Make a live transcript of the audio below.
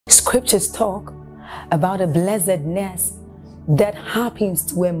Scriptures talk about a blessedness that happens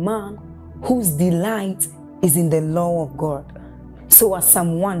to a man whose delight is in the law of God. So as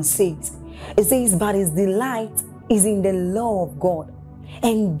Psalm 1 says, it says, but his delight is in the law of God,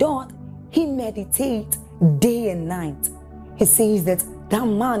 and doth he meditate day and night. He says that that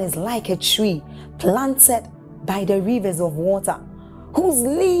man is like a tree planted by the rivers of water, whose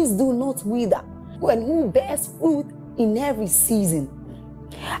leaves do not wither, and who bears fruit in every season.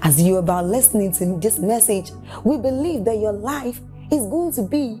 As you're about listening to this message, we believe that your life is going to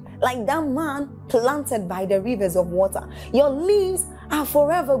be like that man planted by the rivers of water. Your leaves are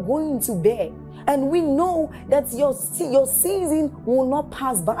forever going to bear. And we know that your season will not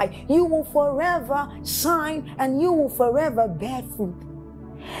pass by. You will forever shine and you will forever bear fruit.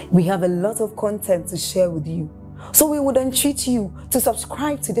 We have a lot of content to share with you. So we would entreat you to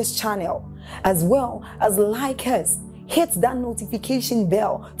subscribe to this channel, as well as like us. Hit that notification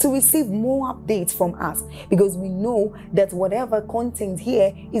bell to receive more updates from us, because we know that whatever content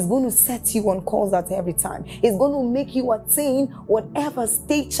here is going to set you on course at every time. It's going to make you attain whatever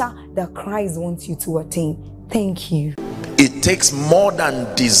stature that Christ wants you to attain. Thank you. It takes more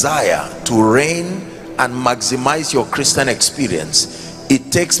than desire to reign and maximize your Christian experience.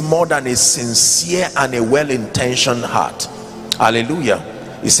 It takes more than a sincere and a well-intentioned heart. Hallelujah.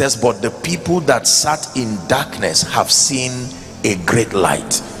 It says, but the people that sat in darkness have seen a great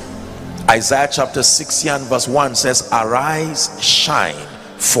light. Isaiah chapter 60 and verse 1 says, arise, shine,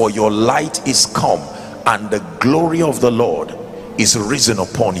 for your light is come, and the glory of the Lord is risen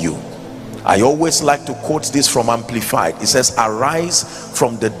upon you. I always like to quote this from Amplified. It says, arise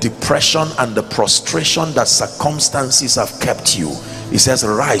from the depression and the prostration that circumstances have kept you. It says,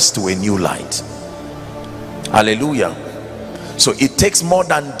 rise to a new light. Hallelujah. So it takes more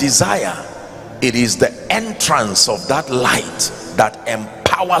than desire. It is the entrance of that light that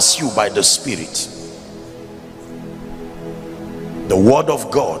empowers you by the Spirit. The Word of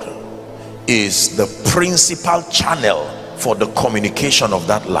God is the principal channel for the communication of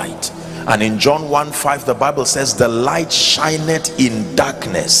that light. And in John 1:5, the Bible says, the light shineth in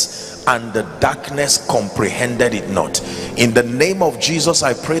darkness, and the darkness comprehended it not. In the name of Jesus,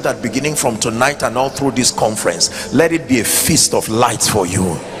 I pray that beginning from tonight and all through this conference, let it be a feast of lights for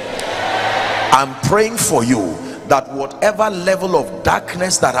you. I'm praying for you that whatever level of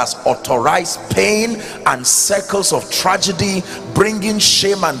darkness that has authorized pain and circles of tragedy, bringing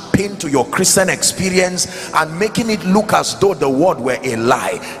shame and pain to your Christian experience and making it look as though the word were a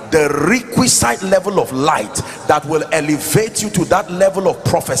lie, the requisite level of light that will elevate you to that level of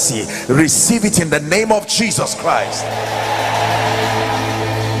prophecy, receive it in the name of Jesus Christ.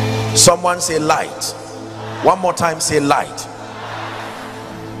 Someone say light. One more time, say light.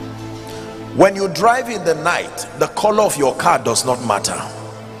 When you drive in the night, the color of your car does not matter.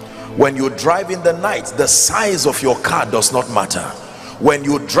 When you drive in the night, the size of your car does not matter. When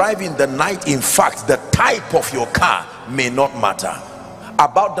you drive in the night, in fact, the type of your car may not matter.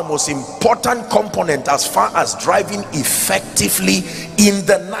 About the most important component as far as driving effectively in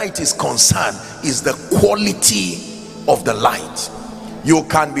the night is concerned is the quality of the light. You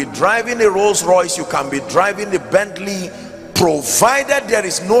can be driving a Rolls Royce, you can be driving a Bentley, provided there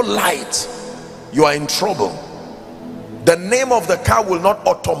is no light, you are in trouble. The name of the car will not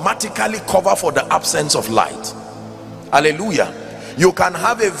automatically cover for the absence of light. Hallelujah. You can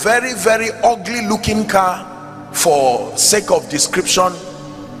have a very, very ugly looking car, for sake of description,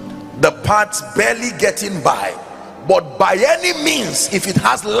 the parts barely getting by, but by any means, if it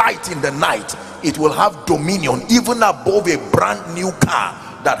has light in the night, it will have dominion even above a brand new car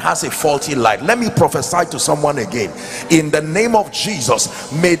that has a faulty light. Let me prophesy to someone again. In the name of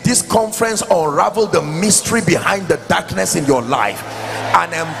Jesus, may this conference unravel the mystery behind the darkness in your life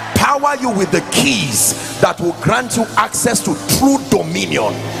and empower you with the keys that will grant you access to true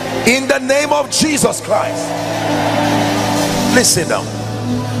dominion in the name of Jesus Christ. Listen now,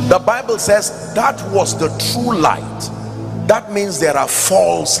 the Bible says that was the true light. That means there are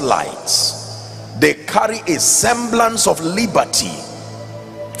false lights. They carry a semblance of liberty.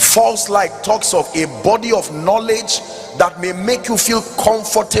 False light talks of a body of knowledge that may make you feel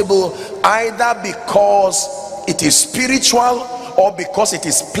comfortable, either because it is spiritual, or because it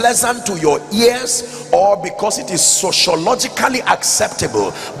is pleasant to your ears, or because it is sociologically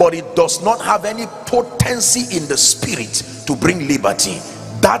acceptable, but it does not have any potency in the spirit to bring liberty.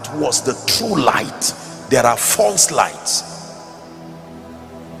 That was the true light. There are false lights.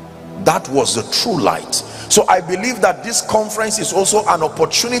 That was the true light. So I believe that this conference is also an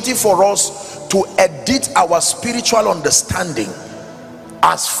opportunity for us to edit our spiritual understanding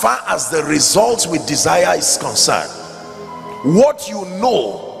as far as the results we desire is concerned. What you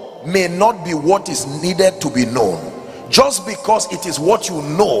know may not be what is needed to be known. Just because it is what you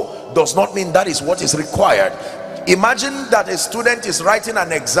know does not mean that is what is required. Imagine that a student is writing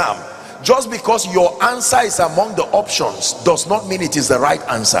an exam. Just because your answer is among the options does not mean it is the right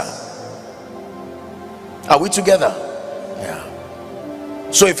answer. Are we together?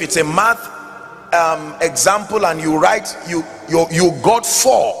 Yeah. So if it's a math example and you write, you got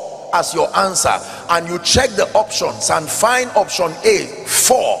 4 as your answer, and you check the options and find option A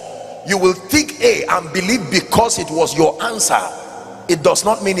 4, you will tick A and believe because it was your answer. It does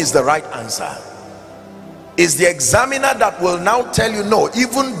not mean it's the right answer. It's the examiner that will now tell you, no,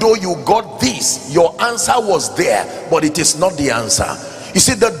 even though you got this, your answer was there, but it is not the answer. You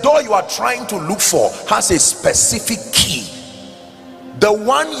see, the door you are trying to look for has a specific key. The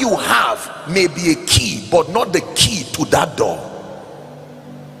one you have may be a key, but not the key to that door.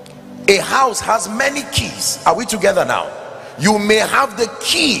 A house has many keys. Are we together now? You may have the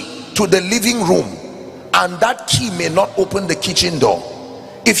key to the living room, and that key may not open the kitchen door.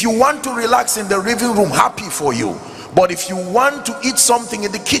 If you want to relax in the living room, happy for you. But if you want to eat something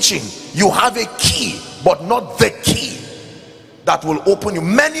in the kitchen, you have a key, but not the key that will open you.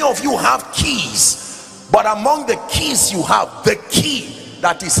 Many of you have keys, but among the keys you have, the key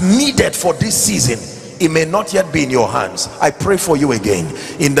that is needed for this season, it may not yet be in your hands. I pray for you again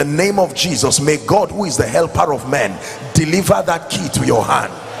in the name of Jesus. May God, who is the helper of men, deliver that key to your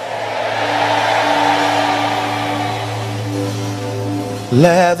hand.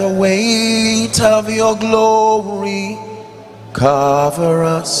 Let the weight of your glory cover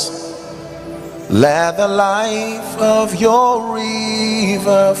us. Let the life of your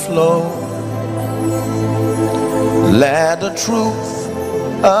river flow. Let the truth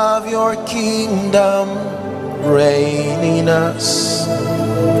of your kingdom reign in us.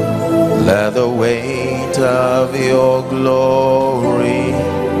 Let the weight of your glory,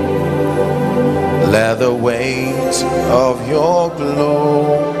 let the weight of your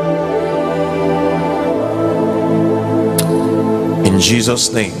glory. In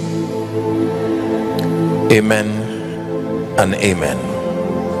Jesus' name, amen and amen.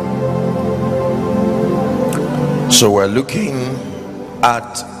 So we're looking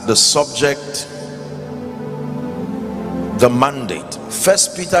at the subject, the mandate.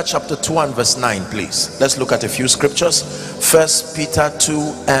 First Peter chapter 2 and verse 9, please. Let's look at a few scriptures. First Peter 2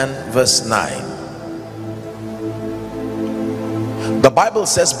 and verse 9. The Bible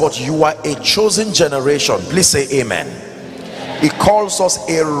says, but you are a chosen generation. Please say amen. It calls us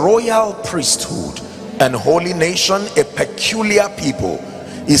a royal priesthood and holy nation, a peculiar people.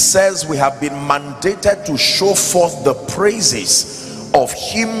 It says we have been mandated to show forth the praises of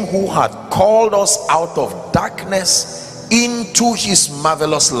him who had called us out of darkness into his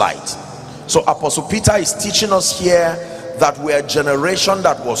marvelous light. So Apostle Peter is teaching us here that we are a generation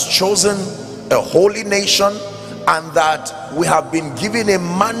that was chosen, a holy nation, and that we have been given a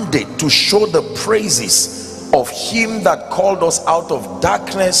mandate to show the praises of him that called us out of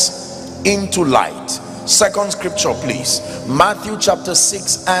darkness into light. Second scripture, please. Matthew chapter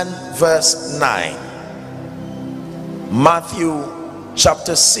 6 and verse 9. Matthew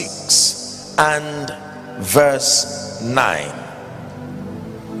chapter 6 and verse 9.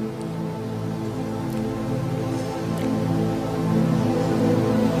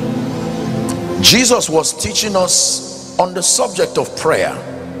 Jesus was teaching us on the subject of prayer,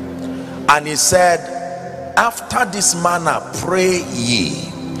 and he said, after this manner pray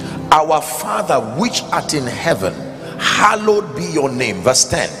ye, our Father which art in heaven, hallowed be your name. Verse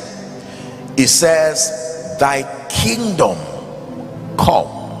 10, it says, thy kingdom come,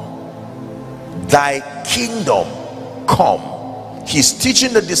 thy kingdom come. He's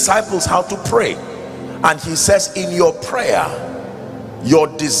teaching the disciples how to pray, and he says, in your prayer, your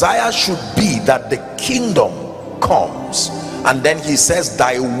desire should be that the kingdom comes. And then he says,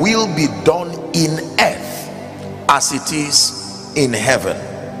 thy will be done in earth as it is in heaven.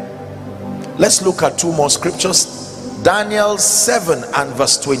 Let's look at two more scriptures. Daniel 7 and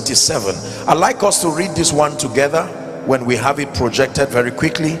verse 27. I'd like us to read this one together when we have it projected very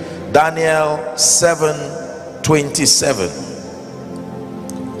quickly. Daniel 7:27.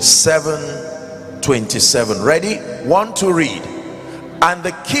 7:27. Ready? One to read. And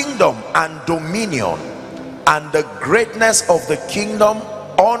the kingdom and dominion and the greatness of the kingdom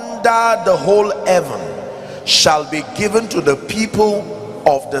under the whole heaven shall be given to the people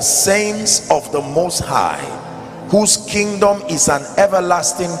of the saints of the Most High, whose kingdom is an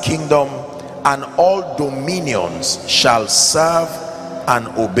everlasting kingdom, and all dominions shall serve and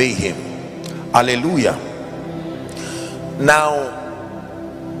obey him. Hallelujah. Now,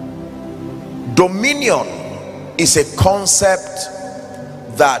 dominion is a concept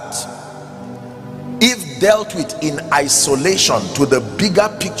that, if dealt with in isolation to the bigger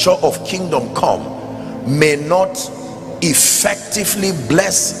picture of kingdom come, may not effectively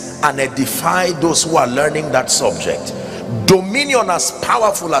bless and edify those who are learning that subject. Dominion, as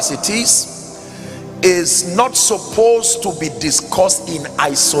powerful as it is not supposed to be discussed in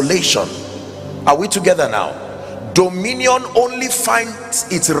isolation. Are we together now? Dominion only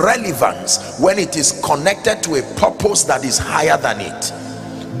finds its relevance when it is connected to a purpose that is higher than it.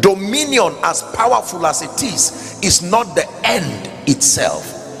 Dominion, as powerful as it is not the end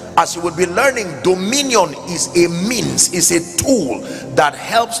itself. As you would be learning, dominion is a means, is a tool that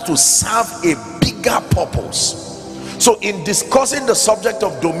helps to serve a bigger purpose. So in discussing the subject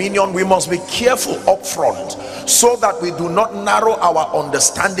of dominion, we must be careful up front so that we do not narrow our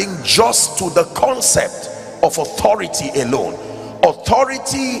understanding just to the concept of authority alone.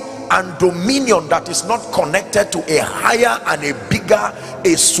 Authority and dominion that is not connected to a higher and a bigger,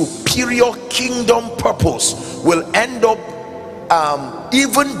 a superior kingdom purpose will end up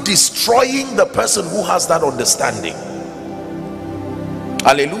even destroying the person who has that understanding.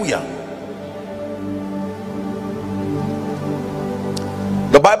 Hallelujah.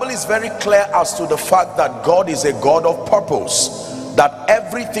 The Bible is very clear as to the fact that God is a God of purpose, that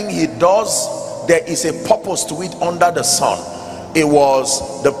everything he does, there is a purpose to it under the sun. It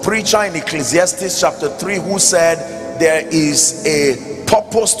was the preacher in Ecclesiastes chapter 3 who said there is a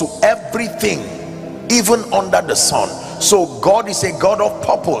purpose to everything, even under the sun. So God is a God of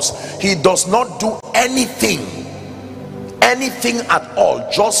purpose. He does not do anything at all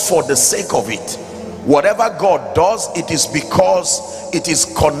just for the sake of it. Whatever God does, it is because it is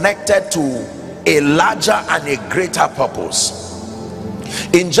connected to a larger and a greater purpose.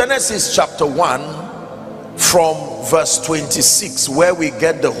 In Genesis chapter 1 from verse 26, where we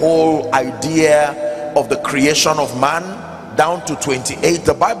get the whole idea of the creation of man, down to 28,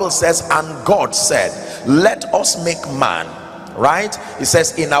 the Bible says, and God said, let us make man, right? It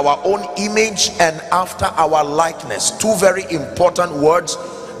says, in our own image and after our likeness. Two very important words.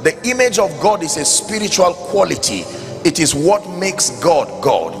 The image of God is a spiritual quality. It is what makes God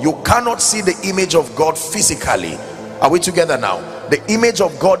God. You cannot see the image of God physically. Are we together now? The image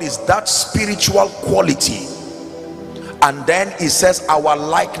of God is that spiritual quality. And then it says our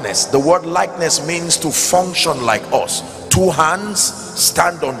likeness. The word likeness means to function like us. 2 hands,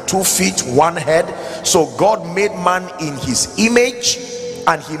 stand on 2 feet, 1 head. So God made man in his image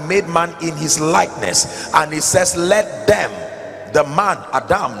and he made man in his likeness. And it says, let them, the man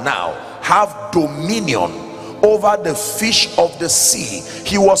Adam now, have dominion over the fish of the sea.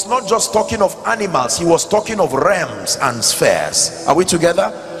 He was not just talking of animals, he was talking of realms and spheres. Are we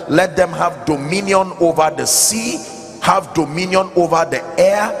together? Let them have dominion over the sea, have dominion over the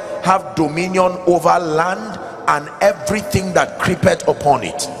air, have dominion over land, and everything that creepeth upon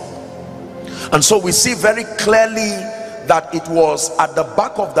it. And so we see very clearly that it was at the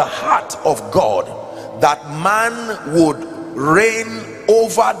back of the heart of God that man would reign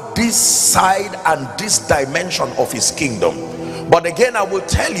over this side and this dimension of his kingdom. But again, I will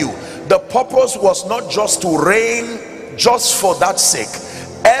tell you, the purpose was not just to reign just for that sake.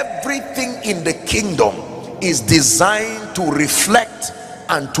 Everything in the kingdom is designed to reflect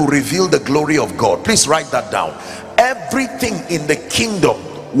and to reveal the glory of God. Please write that down. Everything in the kingdom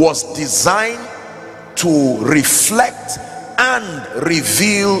was designed to reflect and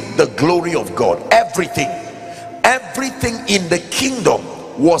reveal the glory of God. Everything in the kingdom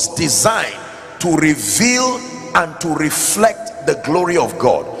was designed to reveal and to reflect the glory of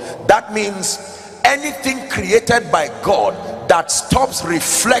God. That means anything created by God that stops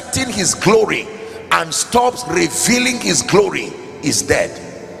reflecting his glory and stops revealing his glory is dead,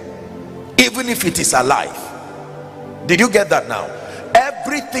 even if it is alive. Did you get that now?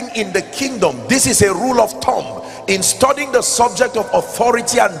 Everything in the kingdom, this is a rule of thumb in studying the subject of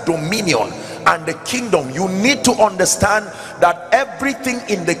authority and dominion and the kingdom. You need to understand that everything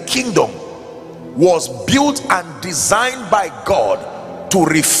in the kingdom was built and designed by God to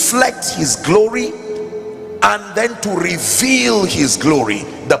reflect his glory and then to reveal his glory.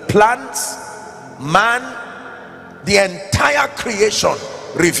 The plants, man, the entire creation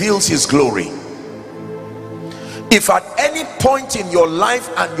reveals his glory. If at any point in your life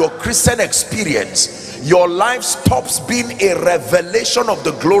and your Christian experience your life stops being a revelation of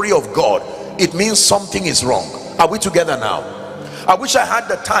the glory of God, it means something is wrong. Are we together now? I wish I had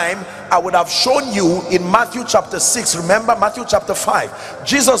the time. I would have shown you in Matthew chapter 6. Remember Matthew chapter 5,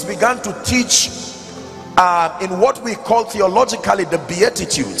 Jesus began to teach in what we call theologically the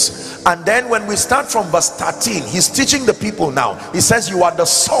Beatitudes. And then when we start from verse 13, he's teaching the people now. He says, you are the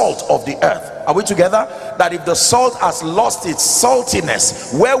salt of the earth. Are we together? that if the salt has lost its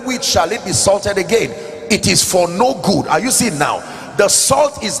saltiness, wherewith shall it be salted again? It is for no good. Are you seeing now? The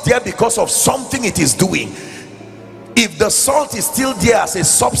salt is there because of something it is doing. If the salt is still there as a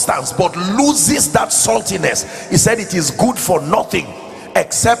substance but loses that saltiness, he said it is good for nothing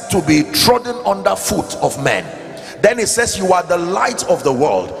except to be trodden under foot of men. Then he says, you are the light of the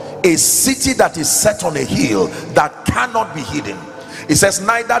world, a city that is set on a hill that cannot be hidden. It says,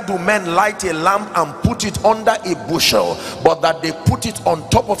 neither do men light a lamp and put it under a bushel, but that they put it on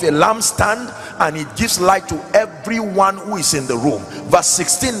top of a lampstand, and it gives light to everyone who is in the room. Verse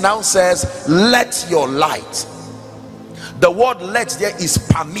 16 now says, let your light. The word let there is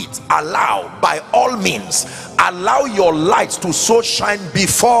permit, allow, by all means. Allow your light to so shine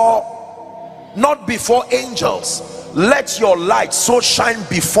before, not before angels. Let your light so shine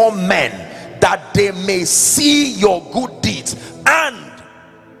before men, that they may see your good deeds.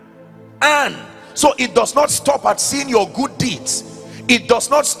 And so it does not stop at seeing your good deeds. It does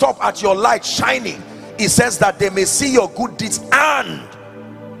not stop at your light shining. It says that they may see your good deeds. And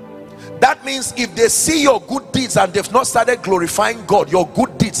that means if they see your good deeds and they've not started glorifying God, your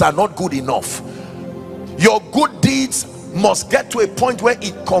good deeds are not good enough. Your good deeds must get to a point where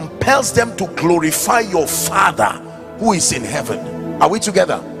it compels them to glorify your Father who is in heaven. Are we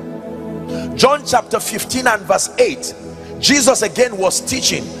together? John chapter 15 and verse 8, Jesus again was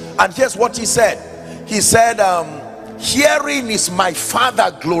teaching, and here's what he said. He said, herein is my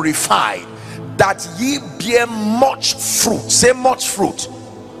Father glorified, that ye bear much fruit. Say much fruit.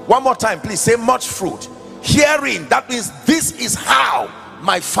 One more time, please. Say much fruit. Hearing, that means this is how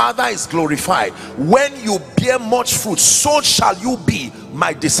my Father is glorified. When you bear much fruit, so shall you be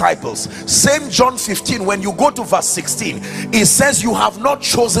my disciples. Same John 15, when you go to verse 16, it says, you have not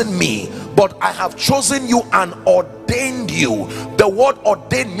chosen me, but I have chosen you and ordained you. The word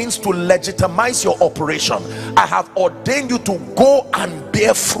ordained means to legitimize your operation. I have ordained you to go and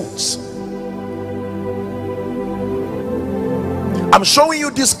bear fruits. I'm showing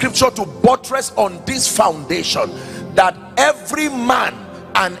you this scripture to buttress on this foundation, that every man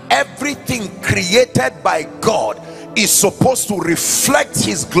and everything created by God is supposed to reflect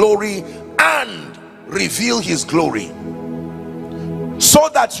his glory and reveal his glory, so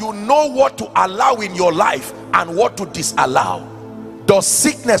that you know what to allow in your life and what to disallow. Does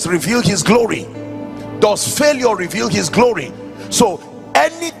sickness reveal his glory? Does failure reveal his glory? So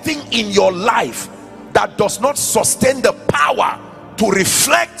anything in your life that does not sustain the power to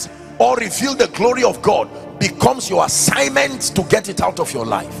reflect or reveal the glory of God becomes your assignment to get it out of your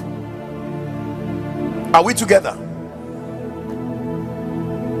life. Are we together?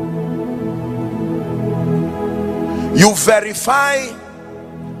 You verify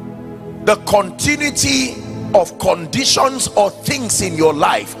the continuity of conditions or things in your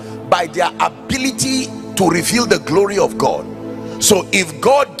life by their ability to reveal the glory of God. So if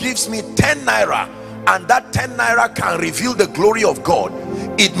God gives me 10 naira and that 10 naira can reveal the glory of God,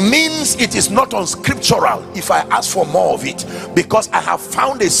 it means it is not unscriptural if I ask for more of it, because I have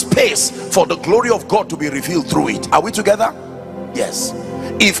found a space for the glory of God to be revealed through it. Are we together? Yes.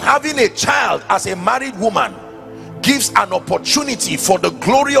 If having a child as a married woman gives an opportunity for the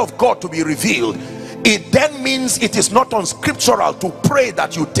glory of God to be revealed, it then means it is not unscriptural to pray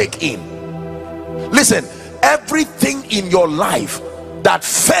that you take in. Listen, everything in your life that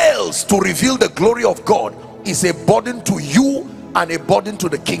fails to reveal the glory of God is a burden to you and a burden to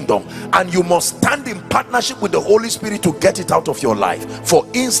the kingdom, and you must stand in partnership with the Holy Spirit to get it out of your life. For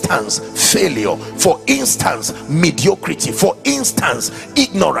instance, failure. For instance, mediocrity. For instance,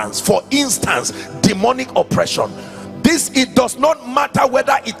 ignorance. For instance, demonic oppression. This, it does not matter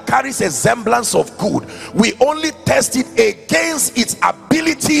whether it carries a semblance of good. We only test it against its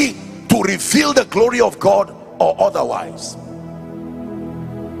ability to reveal the glory of God or otherwise.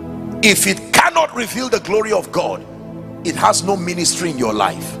 If it cannot reveal the glory of God, it has no ministry in your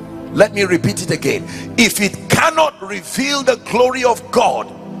life. Let me repeat it again. If it cannot reveal the glory of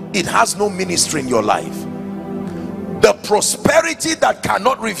God, it has no ministry in your life. The prosperity that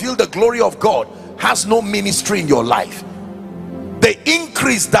cannot reveal the glory of God has no ministry in your life. The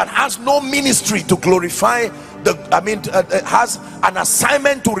increase that has no ministry to glorify has an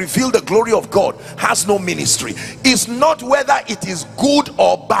assignment to reveal the glory of God has no ministry. It's not whether it is good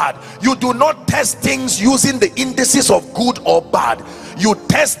or bad. You do not test things using the indices of good or bad. You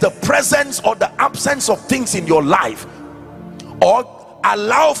test the presence or the absence of things in your life, or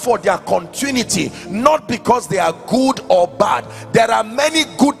allow for their continuity, not because they are good or bad. There are many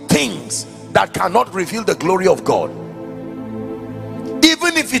good things that cannot reveal the glory of God.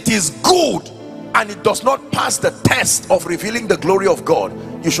 Even if it is good and it does not pass the test of revealing the glory of God,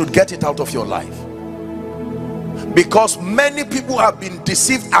 you should get it out of your life. Because many people have been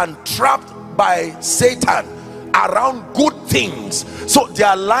deceived and trapped by Satan around good things, so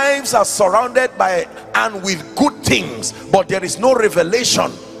their lives are surrounded by and with good things, but there is no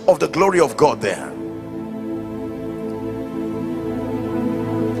revelation of the glory of God there.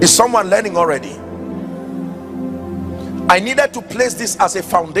 Is someone learning already? I needed to place this as a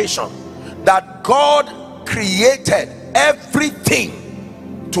foundation, that God created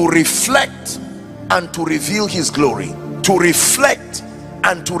everything to reflect and to reveal his glory, to reflect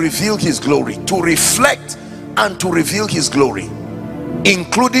and to reveal his glory, to reflect and to reveal his glory,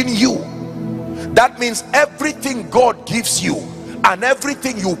 including you. That means everything God gives you and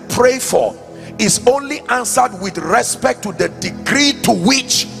everything you pray for is only answered with respect to the degree to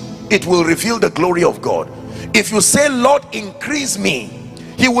which it will reveal the glory of God. If you say, Lord, increase me,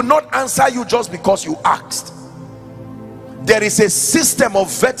 he will not answer you just because you asked. There is a system of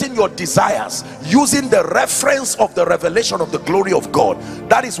vetting your desires using the reference of the revelation of the glory of God.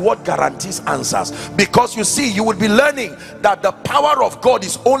 That is what guarantees answers. Because you see, you will be learning that the power of God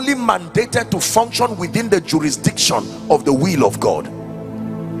is only mandated to function within the jurisdiction of the will of God.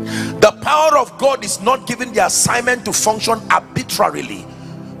 The power of God is not given the assignment to function arbitrarily.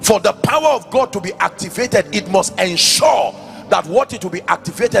 For the power of God to be activated, it must ensure that what it will be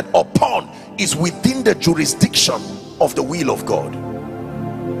activated upon is within the jurisdiction of the will of God.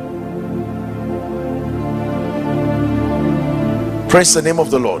 Praise the name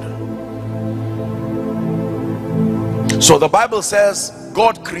of the Lord. So the Bible says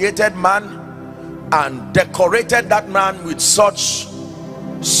God created man and decorated that man with such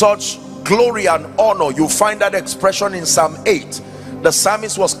glory and honor. You find that expression in Psalm 8. The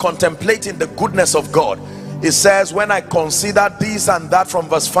psalmist was contemplating the goodness of God. He says, when I consider this and that, from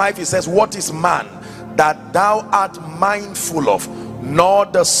verse 5, he says, what is man that thou art mindful of, nor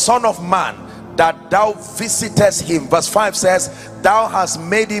the son of man that thou visitest him? Verse 5 says, thou hast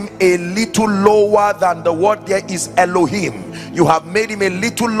made him a little lower than the word there is Elohim. You have made him a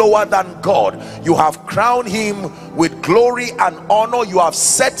little lower than God. You have crowned him with glory and honor. You have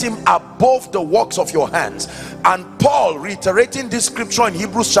set him above the works of your hands. And Paul, reiterating this scripture in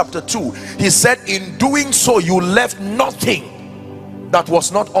Hebrews chapter 2, he said, in doing so you left nothing that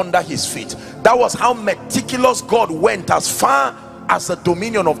was not under his feet. That was how meticulous God went as far as the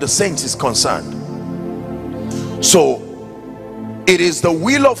dominion of the saints is concerned. So it is the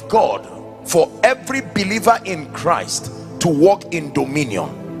will of God for every believer in Christ to walk in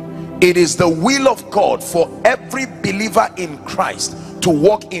dominion. It is the will of God for every believer in Christ to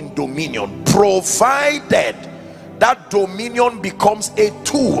walk in dominion, provided that dominion becomes a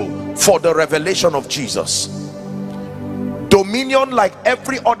tool for the revelation of Jesus. Dominion, like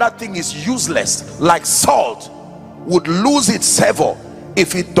every other thing, is useless. Like salt would lose its savor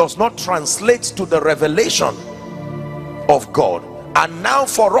if it does not translate to the revelation of God. And now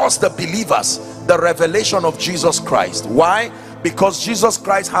for us, the believers, the revelation of Jesus Christ. Why? Because Jesus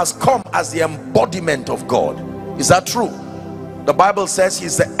Christ has come as the embodiment of God. Is that true? The Bible says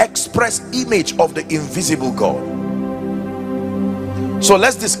he's the express image of the invisible God. So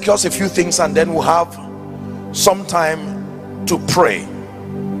let's discuss a few things and then we'll have some time to pray.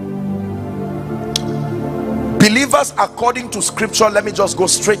 Believers, according to scripture, let me just go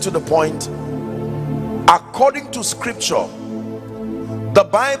straight to the point. According to scripture, the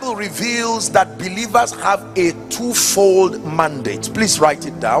Bible reveals that believers have a twofold mandate. Please write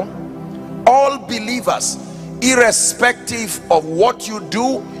it down. All believers, irrespective of what you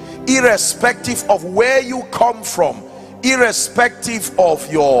do, irrespective of where you come from, irrespective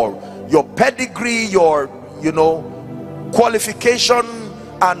of your pedigree, your qualification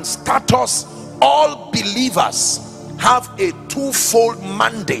and status, all believers have a twofold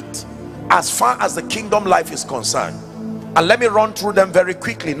mandate as far as the kingdom life is concerned. And let me run through them very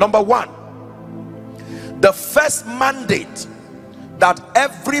quickly. Number one, the first mandate that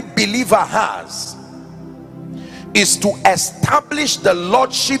every believer has is to establish the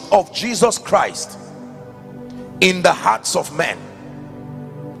lordship of Jesus Christ in the hearts of men.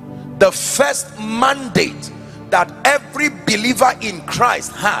 The first mandate that every believer in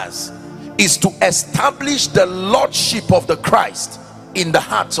Christ has is to establish the lordship of the Christ in the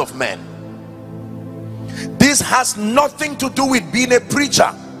hearts of men. This has nothing to do with being a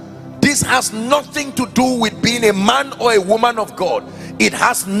preacher. This has nothing to do with being a man or a woman of God. It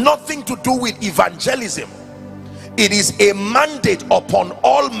has nothing to do with evangelism. It is a mandate upon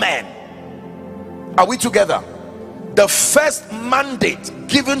all men. Are we together? The first mandate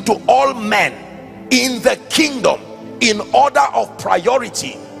given to all men in the kingdom in order of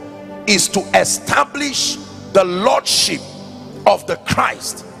priority is to establish the lordship of the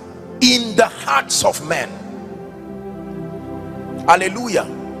Christ in the hearts of men. Hallelujah.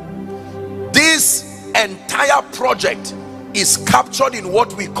 This entire project is captured in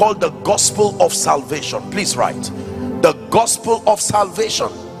what we call the gospel of salvation. Please write, the gospel of salvation.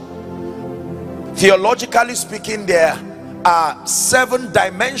 Theologically speaking, there are 7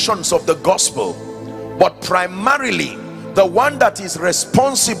 dimensions of the gospel, but primarily the one that is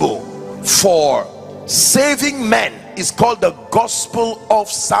responsible for saving men is called the gospel of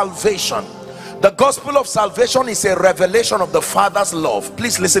salvation. The gospel of salvation is a revelation of the Father's love.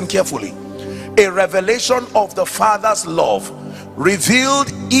 Please listen carefully. A revelation of the Father's love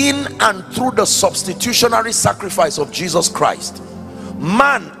revealed in and through the substitutionary sacrifice of Jesus Christ.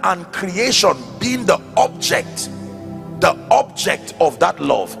 Man and creation being the object of that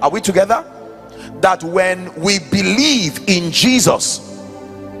love. Are we together? That when we believe in Jesus,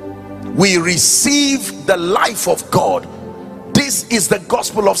 we receive the life of God. This is the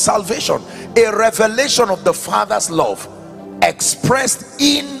gospel of salvation, a revelation of the Father's love expressed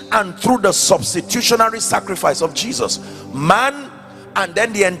in and through the substitutionary sacrifice of Jesus. Man and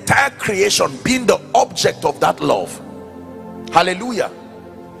then the entire creation being the object of that love. Hallelujah.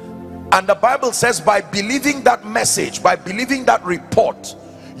 And the Bible says, by believing that message, by believing that report,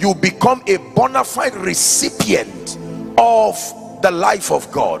 you become a bona fide recipient of the life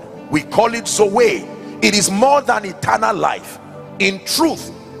of God. We call it Zoe. It is more than eternal life. In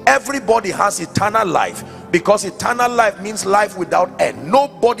truth, everybody has eternal life, because eternal life means life without end.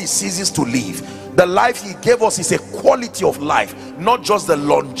 Nobody ceases to live. The life he gave us is a quality of life, not just the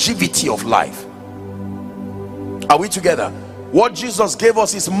longevity of life. Are we together? What Jesus gave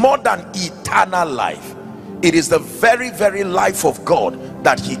us is more than eternal life. It is the very, very life of God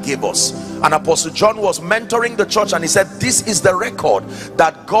that he gave us. And Apostle John was mentoring the church, and he said, this is the record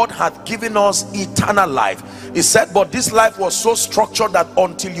that God had given us, eternal life. He said, but this life was so structured that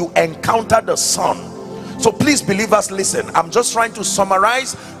until you encounter the Son. So please, believers, listen. I'm just trying to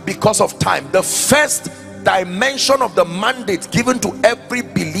summarize because of time. The first dimension of the mandate given to every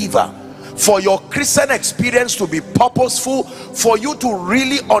believer, for your Christian experience to be purposeful, for you to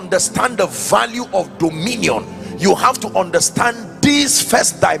really understand the value of dominion, you have to understand this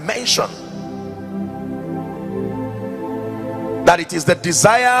first dimension, that it is the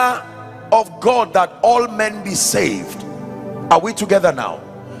desire of God that all men be saved. Are we together now?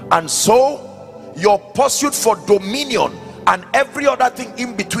 And so your pursuit for dominion and every other thing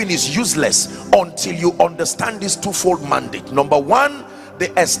in between is useless until you understand this twofold mandate. Number one,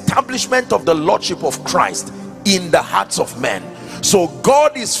 the establishment of the lordship of Christ in the hearts of men. So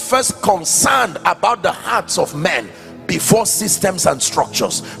God is first concerned about the hearts of men before systems and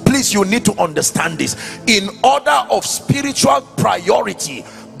structures. Please, you need to understand this. In order of spiritual priority,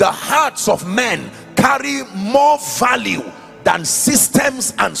 the hearts of men carry more value than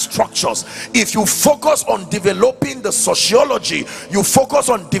systems and structures. If you focus on developing the sociology, you focus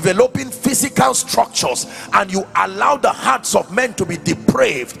on developing physical structures, and you allow the hearts of men to be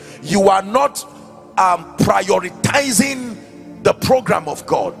depraved, you are not prioritizing the program of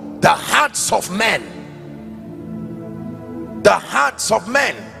God. The hearts of men, the hearts of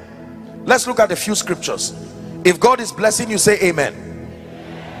men. Let's look at a few scriptures. If God is blessing you, say amen.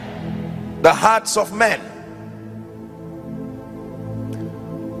 The hearts of men.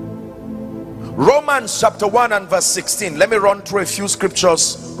 Romans chapter 1 and verse 16. Let me run through a few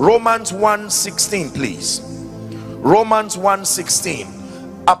scriptures. Romans 1:16, please. Romans 1:16.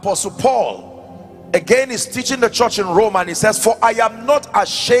 Apostle Paul again is teaching the church in Rome, and he says, for I am not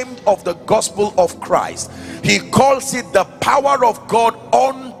ashamed of the gospel of Christ. He calls it the power of God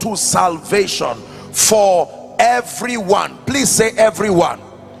unto salvation for everyone. Please say everyone.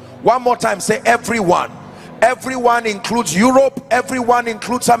 One more time, say everyone. Everyone includes Europe, everyone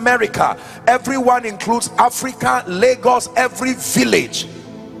includes America, everyone includes Africa, Lagos, every village.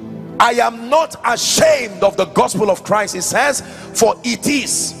 I am not ashamed of the gospel of Christ, it says, for it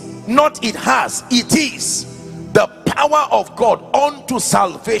is, not it has, it is the power of God unto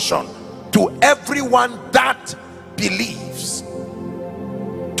salvation to everyone that believes.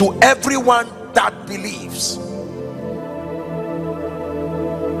 To everyone that believes.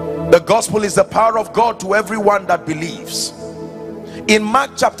 The gospel is the power of God to everyone that believes. In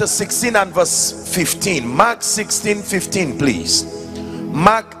Mark chapter 16 and verse 15, Mark 16:15, please.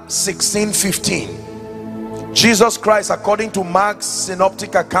 Mark 16:15. Jesus Christ, according to Mark's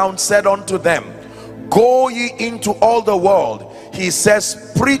synoptic account, said unto them, go ye into all the world. He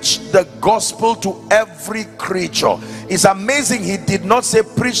says, preach the gospel to every creature. It's amazing, he did not say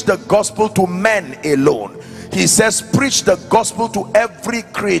preach the gospel to men alone. He says preach the gospel to every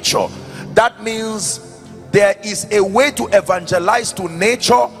creature. That means there is a way to evangelize to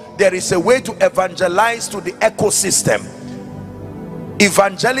nature, there is a way to evangelize to the ecosystem.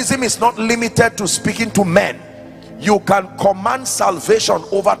 Evangelism is not limited to speaking to men. You can command salvation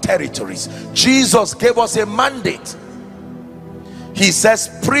over territories. Jesus gave us a mandate. He says,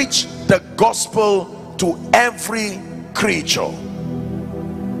 preach the gospel to every creature.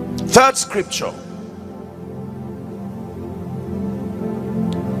 Third scripture,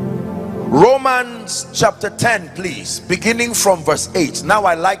 Romans chapter 10, please, beginning from verse 8. Now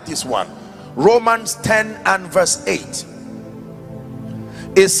I like this one. Romans 10 and verse 8.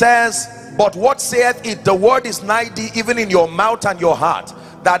 It says, but what saith it? The word is nigh thee, even in your mouth and your heart.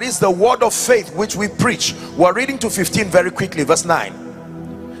 That is the word of faith which we preach. We're reading to 15 very quickly, verse 9.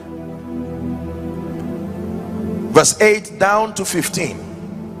 Verse 8 down to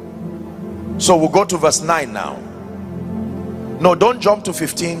 15. So we'll go to verse 9 now. No, don't jump to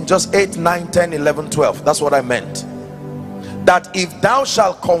 15, just 8, 9, 10, 11, 12. That's what I meant. That if thou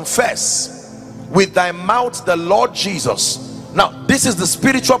shalt confess with thy mouth the Lord Jesus. Now this is the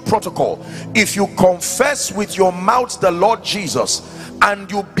spiritual protocol. If you confess with your mouth the Lord Jesus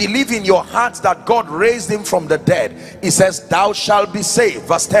and you believe in your heart that God raised him from the dead, it says thou shalt be saved.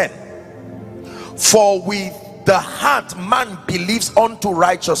 Verse 10. For with the heart man believes unto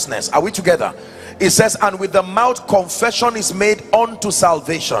righteousness. Are we together? It says, and with the mouth confession is made unto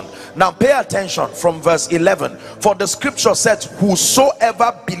salvation. Now pay attention from verse 11. For the scripture says,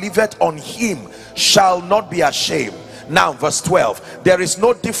 whosoever believeth on him shall not be ashamed. Now verse 12. There is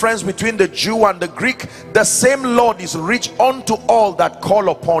no difference between the Jew and the Greek. The same Lord is rich unto all that call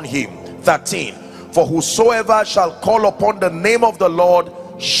upon him. 13. For whosoever shall call upon the name of the Lord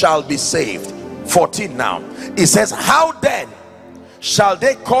shall be saved. 14 now. It says, how then shall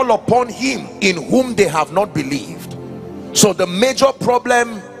they call upon him in whom they have not believed? So the major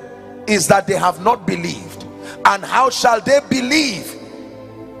problem is that they have not believed. And how shall they believe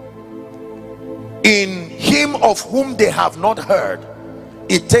in him of whom they have not heard?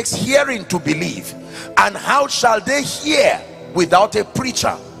 It takes hearing to believe. And how shall they hear without a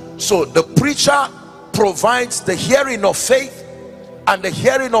preacher? So the preacher provides the hearing of faith, and the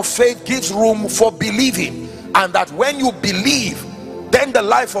hearing of faith gives room for believing. And that when you believe, then the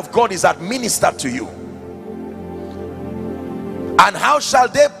life of God is administered to you. And how shall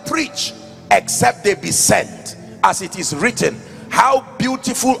they preach except they be sent? As it is written, how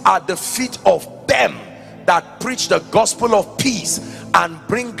beautiful are the feet of them that preach the gospel of peace and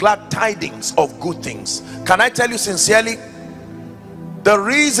bring glad tidings of good things. Can I tell you sincerely, the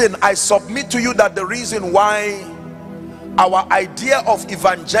reason I submit to you that the reason why our idea of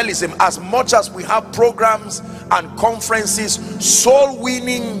evangelism, as much as we have programs and conferences, soul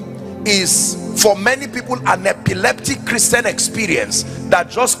winning is for many people an epileptic Christian experience that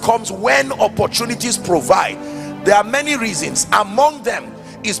just comes when opportunities provide. There are many reasons. Among them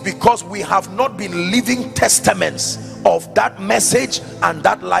is because we have not been living testaments of that message and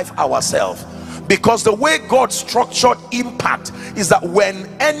that life ourselves. Because the way God structured impact is that when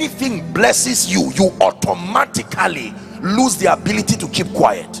anything blesses you, you automatically lose the ability to keep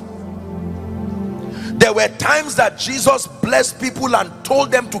quiet. There were times that Jesus blessed people and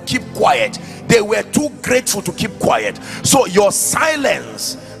told them to keep quiet. They were too grateful to keep quiet. So your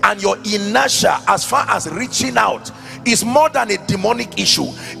silence and your inertia as far as reaching out is more than a demonic issue.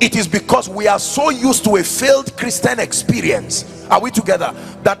 It is because we are so used to a failed Christian experience. Are we together?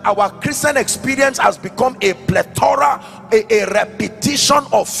 That our Christian experience has become a plethora, a repetition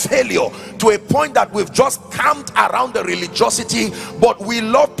of failure, to a point that we've just camped around the religiosity, but we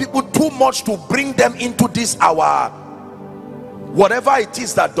love people too much to bring them into this our whatever it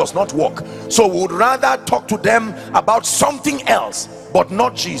is that does not work. So we would rather talk to them about something else, but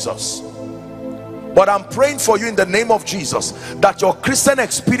not Jesus. But I'm praying for you in the name of Jesus that your Christian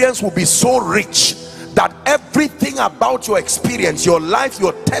experience will be so rich that everything about your experience, your life,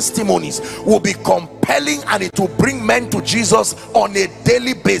 your testimonies will be compelling, and it will bring men to Jesus on a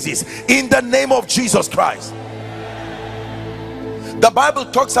daily basis in the name of Jesus Christ. The Bible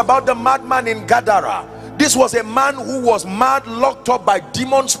talks about the madman in Gadara. This was a man who was mad, locked up by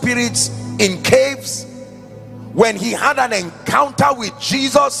demon spirits in caves. When he had an encounter with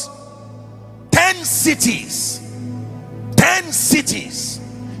Jesus, 10 cities,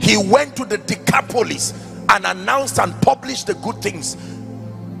 he went to the Decapolis and announced and published the good things.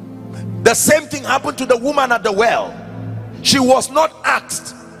 The same thing happened to the woman at the well. She was not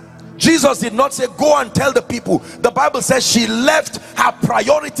asked. Jesus did not say go and tell the people. The Bible says she left. Her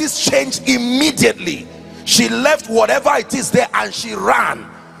priorities changed immediately. She left whatever it is there and she ran.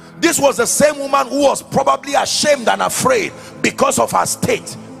 This was the same woman who was probably ashamed and afraid because of her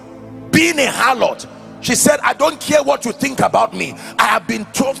state, being a harlot. She said, I don't care what you think about me. I have been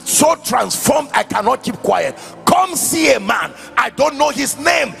so transformed, I cannot keep quiet. Come see a man. I don't know his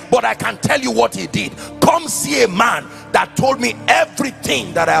name, but I can tell you what he did. Come see a man that told me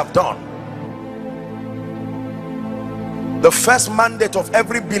everything that I have done. The first mandate of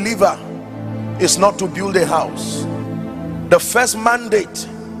every believer is not to build a house. The first mandate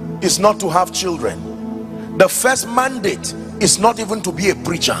is not to have children. The first mandate is not even to be a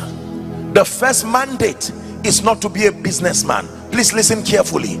preacher. The first mandate is not to be a businessman. Please listen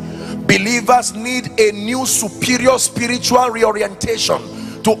carefully. Believers need a new superior spiritual reorientation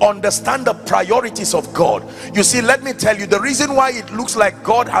to understand the priorities of God. You see, let me tell you, the reason why it looks like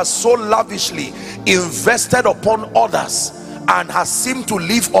God has so lavishly invested upon others and has seemed to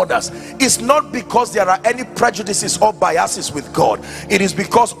leave others is not because there are any prejudices or biases with God. It is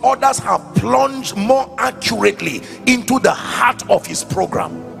because others have plunged more accurately into the heart of his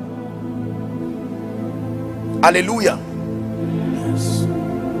program. Hallelujah. Yes.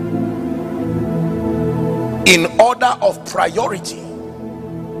 In order of priority,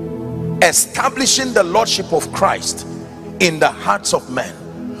 establishing the lordship of Christ in the hearts of men.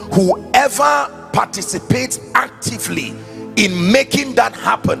 Whoever participates actively in making that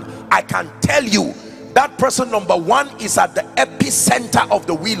happen, I can tell you that person, number one, is at the epicenter of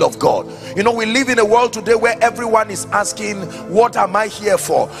the will of God. You know, we live in a world today where everyone is asking, what am I here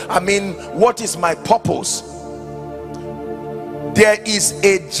for? I mean, what is my purpose? There is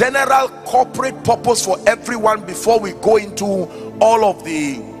a general corporate purpose for everyone before we go into all of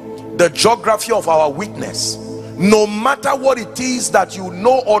the geography of our witness. No matter what it is that you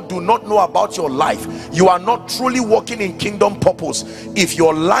know or do not know about your life, you are not truly walking in kingdom purpose if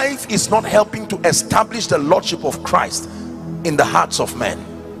your life is not helping to establish the lordship of Christ in the hearts of men.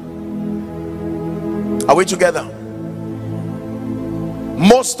 Are we together?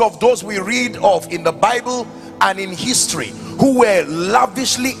 Most of those we read of in the Bible and in history who were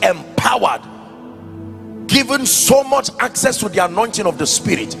lavishly empowered, given so much access to the anointing of the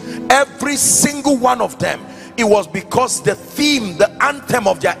Spirit, every single one of them, it was because the theme, the anthem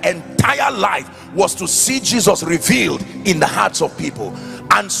of their entire life was to see Jesus revealed in the hearts of people.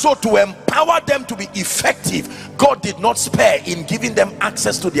 And so to empower them to be effective, God did not spare in giving them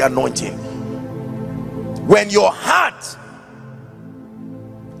access to the anointing. When your heart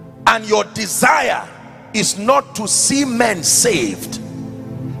and your desire is not to see men saved,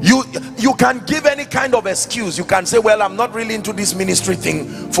 you can give any kind of excuse. You can say, well, I'm not really into this ministry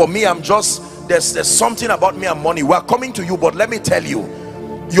thing. For me, I'm just, there's something about me and money. We're coming to you, but let me tell you,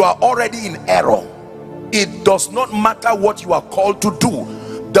 you are already in error. It does not matter what you are called to do.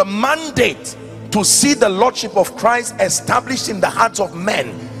 The mandate to see the lordship of Christ established in the hearts of men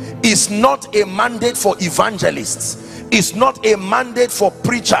is not a mandate for evangelists. It's not a mandate for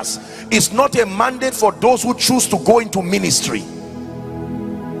preachers. It's not a mandate for those who choose to go into ministry.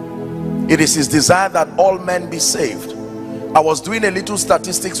 It is his desire that all men be saved. I was doing a little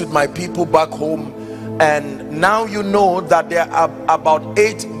statistics with my people back home, and now you know that there are about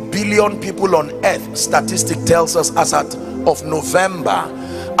 8 billion people on earth. Statistic tells us as of November,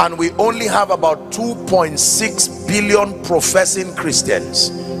 and we only have about 2.6 billion professing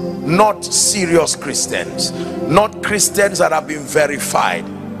Christians, not serious Christians, not Christians that have been verified.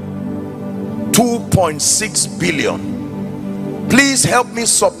 2.6 billion. Please help me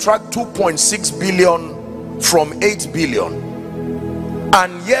subtract 2.6 billion from 8 billion.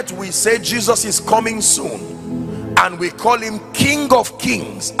 And yet we say Jesus is coming soon, and we call him King of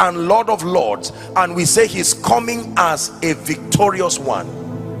Kings and Lord of Lords, and we say he's coming as a victorious one.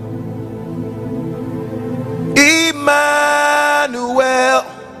 Emmanuel,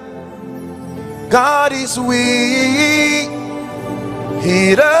 God is with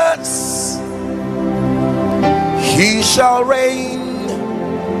us. He shall reign,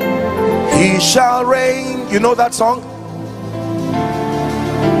 he shall reign. You know that song?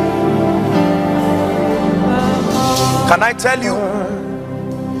 Can I tell you,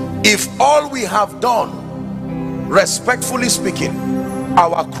 if all we have done, respectfully speaking,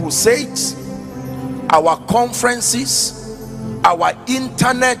 our crusades, our conferences, our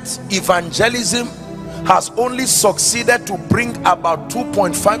internet evangelism has only succeeded to bring about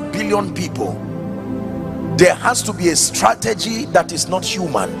 2.5 billion people, there has to be a strategy that is not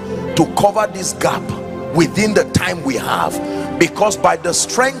human to cover this gap within the time we have, because by the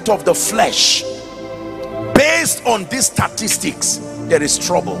strength of the flesh, based on these statistics, there is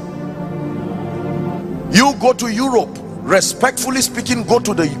trouble. You go to Europe, respectfully speaking, go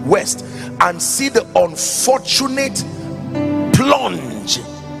to the West and see the unfortunate plunge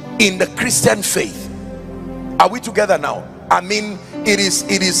in the Christian faith. Are we together now? I mean, it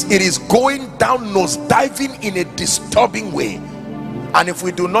is going down, nose diving in a disturbing way. And if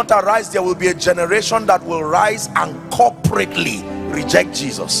we do not arise, there will be a generation that will rise and corporately reject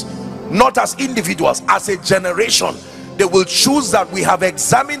Jesus. Not as individuals, as a generation. They will choose that we have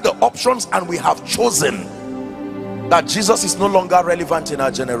examined the options and we have chosen that Jesus is no longer relevant in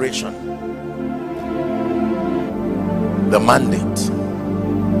our generation. The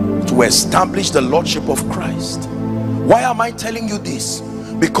mandate to establish the Lordship of Christ. Why am I telling you this?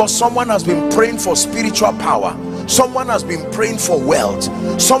 Because someone has been praying for spiritual power. Someone has been praying for wealth.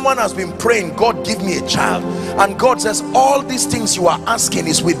 Someone has been praying, God, give me a child. And God says, all these things you are asking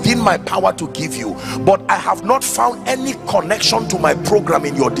is within my power to give you, but I have not found any connection to my program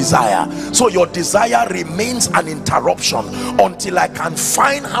in your desire. So your desire remains an interruption until I can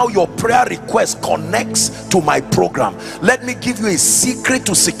find how your prayer request connects to my program. Let me give you a secret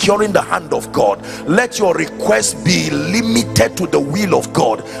to securing the hand of God. Let your request be limited to the will of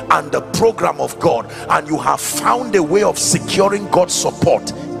God and the program of God, and you have found a way of securing God's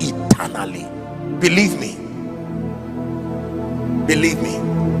support eternally. Believe me. Believe me.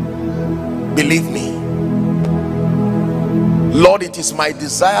 Believe me. Lord, it is my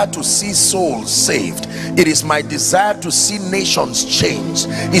desire to see souls saved. It is my desire to see nations changed.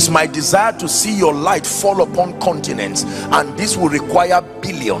 It's my desire to see your light fall upon continents, and this will require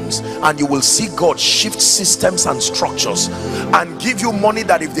billions, and you will see God shift systems and structures and give you money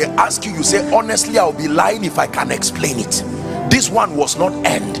that if they ask you, you say, honestly, I'll be lying if I can explain it. This one was not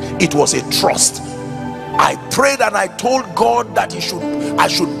earned, it was a trust. I prayed and I told God that I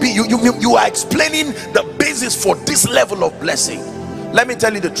should be. You are explaining the basis for this level of blessing. Let me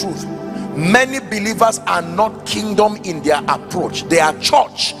tell you the truth. Many believers are not kingdom in their approach. They are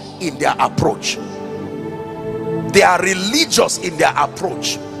church in their approach. They are religious in their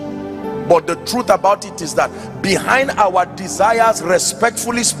approach. But the truth about it is that behind our desires,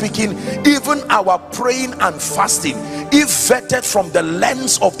 respectfully speaking, even our praying and fasting, if vetted from the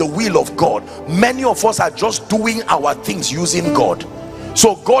lens of the will of God, many of us are just doing our things using God.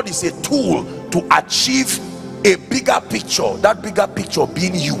 So God is a tool to achieve a bigger picture, that bigger picture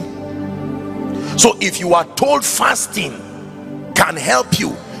being you. So if you are told fasting can help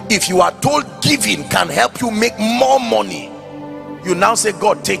you, if you are told giving can help you make more money, you now say,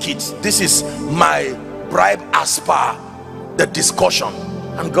 God, take it. This is my bribe as per the discussion.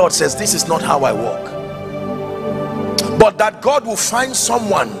 And God says, this is not how I work. But that God will find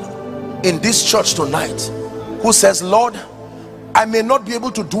someone in this church tonight who says, Lord, I may not be able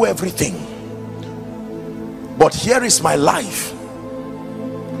to do everything, but here is my life,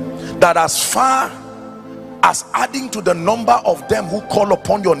 that as far as adding to the number of them who call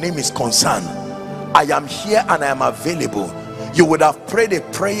upon your name is concerned, I am here and I am available. You would have prayed a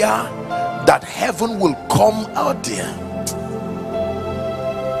prayer that heaven will come out there.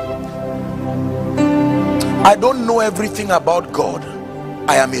 I don't know everything about God.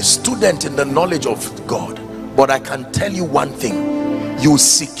 I am a student in the knowledge of God, but I can tell you one thing: you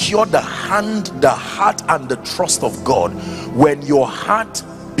secure the hand, the heart and the trust of God when your heart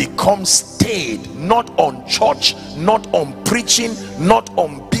becomes stayed, not on church, not on preaching, not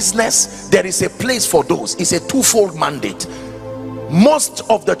on business. There is a place for those. It's a twofold mandate. Most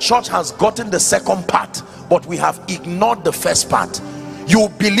of the church has gotten the second part, but we have ignored the first part. You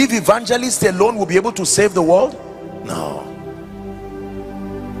believe evangelists alone will be able to save the world? No.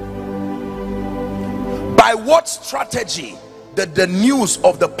 By what strategy did the news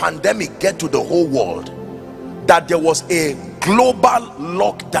of the pandemic get to the whole world? That there was a global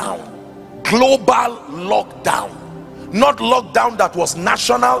lockdown. Global lockdown. Not lockdown that was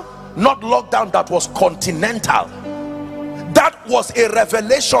national, not lockdown that was continental. That was a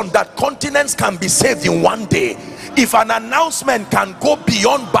revelation that continents can be saved in one day. If an announcement can go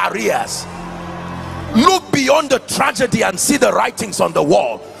beyond barriers, look beyond the tragedy and see the writings on the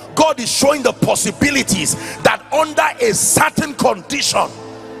wall. God is showing the possibilities that under a certain condition,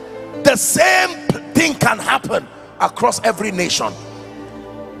 the same thing can happen across every nation.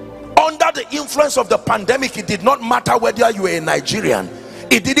 Under the influence of the pandemic, it did not matter whether you were a Nigerian.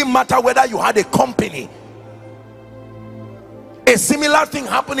 It didn't matter whether you had a company. A similar thing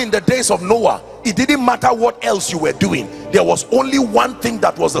happened in the days of Noah. It didn't matter what else you were doing. There was only one thing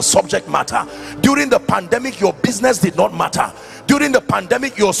that was the subject matter. During the pandemic, your business did not matter. During the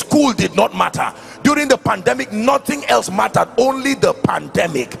pandemic, your school did not matter. During the pandemic, nothing else mattered, only the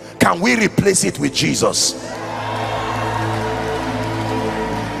pandemic. Can we replace it with Jesus?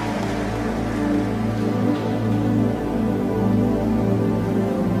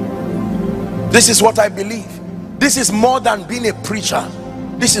 This is what I believe. This is more than being a preacher.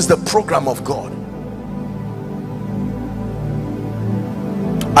 This is the program of God.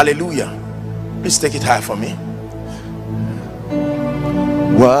 Hallelujah. Please take it high for me.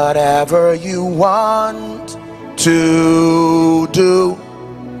 Whatever you want to do,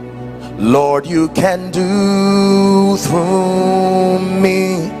 Lord, you can do through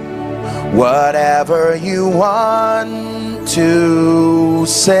me. Whatever you want to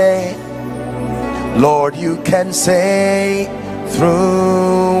say, Lord, you can say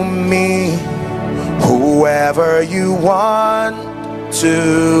through me. Whoever you want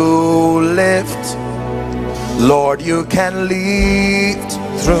to lift, Lord, you can lift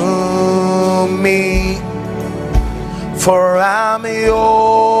through me. For I'm yours,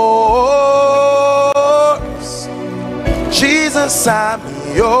 Jesus, I'm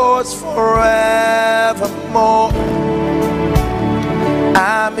yours forevermore.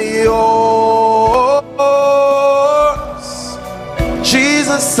 I'm yours,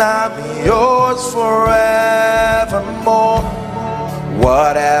 Jesus, I'm yours forevermore.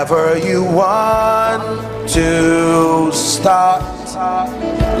 Whatever you want to start,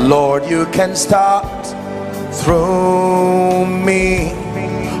 Lord, you can start through me.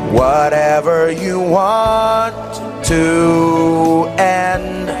 Whatever you want to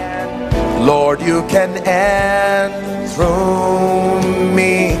end, Lord, you can end through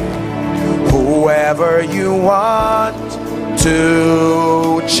me. Whoever you want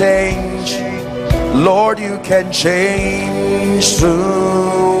to change, Lord, you can change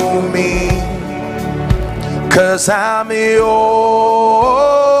through me. 'Cause I'm yours,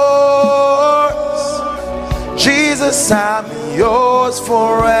 Jesus, I'm yours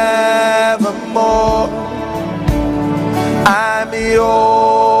forevermore. I'm yours,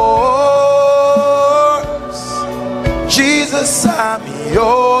 Jesus, I'm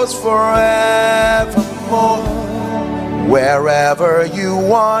yours forevermore. Wherever you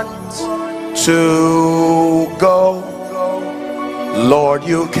want to go, Lord,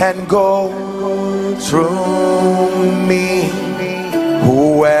 you can go through me.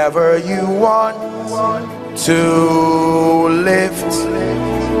 Whoever you want to lift,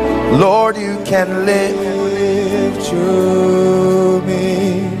 Lord, you can lift through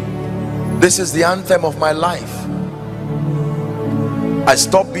me. This is the anthem of my life. I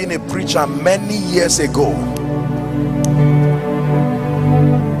stopped being a preacher many years ago.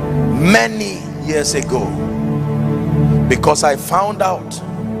 Many years ago, because I found out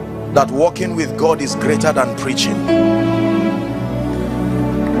that walking with God is greater than preaching,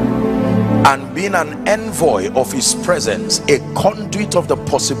 and being an envoy of his presence, a conduit of the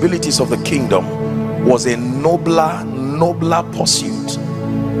possibilities of the kingdom, was a nobler pursuit.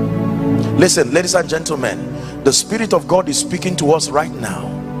 Listen, ladies and gentlemen, the Spirit of God is speaking to us right now.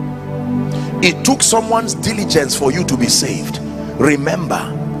 It took someone's diligence for you to be saved. Remember,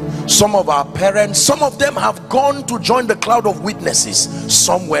 some of our parents, some of them have gone to join the cloud of witnesses.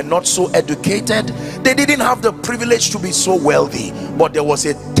 Some were not so educated, they didn't have the privilege to be so wealthy, but there was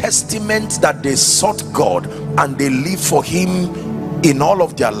a testament that they sought God and they lived for him in all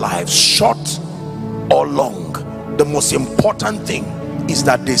of their lives, short or long. The most important thing is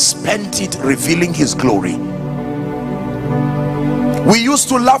that they spent it revealing his glory. We used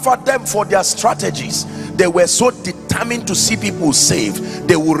to laugh at them for their strategies. They were so determined to see people saved.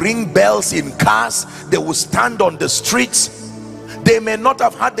 They would ring bells in cars, they would stand on the streets. They may not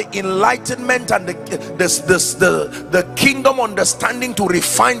have had the enlightenment and the kingdom understanding to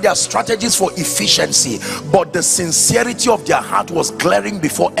refine their strategies for efficiency, but the sincerity of their heart was glaring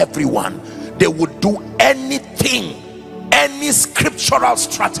before everyone. They would do anything, any scriptural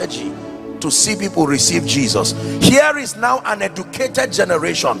strategy to see people receive Jesus. Here is now an educated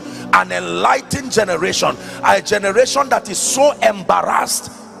generation, an enlightened generation, a generation that is so embarrassed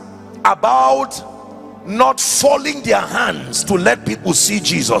about not falling their hands to let people see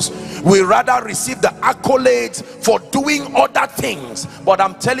Jesus. We rather receive the accolades for doing other things. But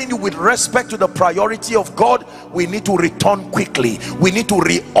I'm telling you, with respect to the priority of God, we need to return quickly. We need to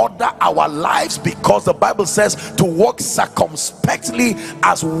reorder our lives, because the Bible says to walk circumspectly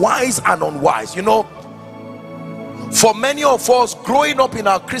as wise and unwise. You know, for many of us growing up in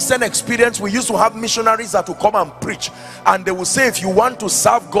our Christian experience, we used to have missionaries that would come and preach, and they will say, if you want to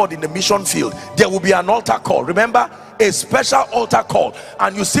serve God in the mission field, there will be an altar call. Remember, a special altar call,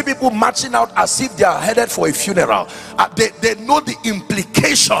 and you see people marching out as if they are headed for a funeral. They know the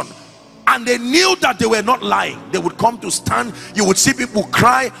implication, and they knew that they were not lying. They would come to stand, you would see people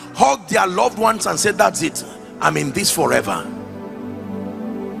cry, hug their loved ones and say, that's it, I'm in this forever.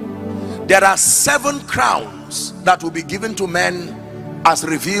 There are 7 crowns that will be given to men as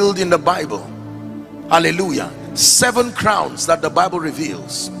revealed in the Bible. Hallelujah. 7 crowns that the Bible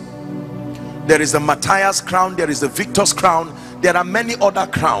reveals. There is the Matthias crown, there is the Victor's crown, there are many other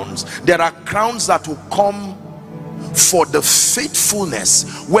crowns. There are crowns that will come for the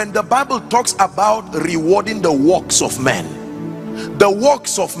faithfulness. When the Bible talks about rewarding the works of men, the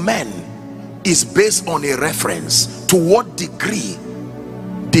works of men is based on a reference to what degree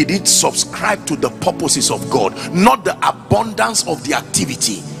did it subscribe to the purposes of God, not the abundance of the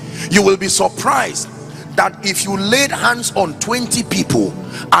activity. You will be surprised that if you laid hands on 20 people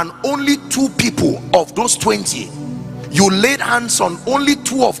and only 2 people of those 20, you laid hands on only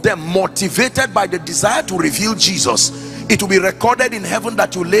 2 of them motivated by the desire to reveal Jesus, it will be recorded in heaven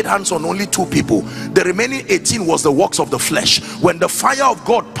that you laid hands on only 2 people. The remaining 18 was the works of the flesh. When the fire of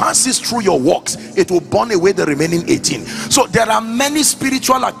God passes through your works, it will burn away the remaining 18. So there are many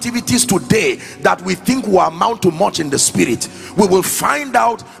spiritual activities today that we think will amount to much in the spirit. We will find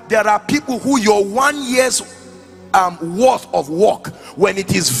out there are people who your 1 year's worth of work, when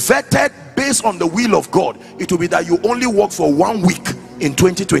it is vetted based on the will of God, it will be that you only work for 1 week in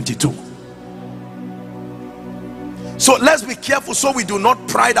 2022. So let's be careful so we do not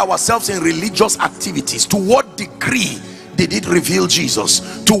pride ourselves in religious activities. To what degree did it reveal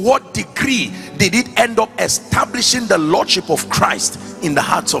Jesus? To what degree did it end up establishing the lordship of Christ in the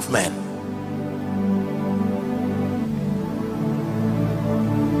hearts of men?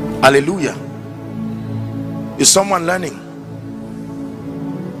 Hallelujah. Is someone learning?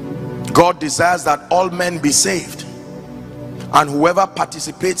 God desires that all men be saved, and whoever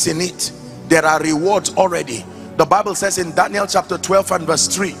participates in it, there are rewards already. The Bible says in Daniel chapter 12 and verse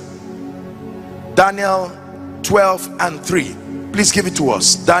 3, Daniel 12 and 3, please give it to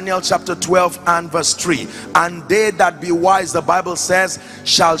us. Daniel chapter 12 and verse 3, and they that be wise, the Bible says,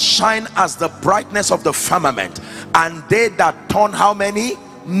 shall shine as the brightness of the firmament, and they that turn how many?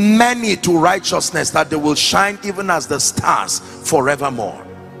 Many to righteousness, that they will shine even as the stars forevermore.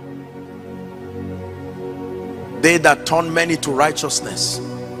 They that turn many to righteousness.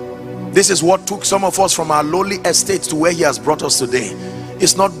 This is what took some of us from our lowly estates to where he has brought us today.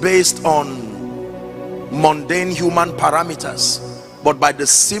 It's not based on mundane human parameters, but by the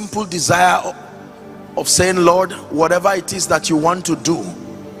simple desire of saying, Lord, whatever it is that you want to do,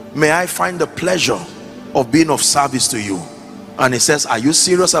 may I find the pleasure of being of service to you. And he says, are you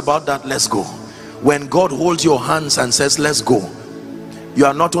serious about that? Let's go. When God holds your hands and says, let's go, you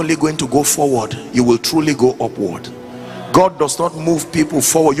are not only going to go forward, you will truly go upward. God does not move people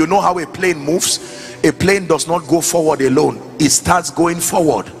forward. You know how a plane moves? A plane does not go forward alone. It starts going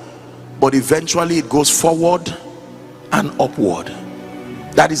forward, but eventually it goes forward and upward.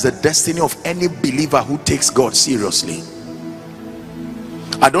 That is the destiny of any believer who takes God seriously.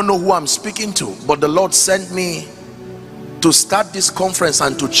 I don't know who I'm speaking to, but the Lord sent me to start this conference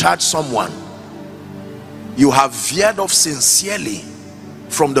and to charge someone. You have veered off sincerely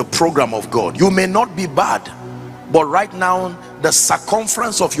from the program of God. You may not be bad, but right now the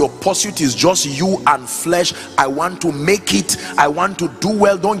circumference of your pursuit is just you and flesh. I want to make it, I want to do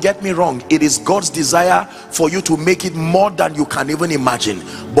well. Don't get me wrong, it is God's desire for you to make it more than you can even imagine,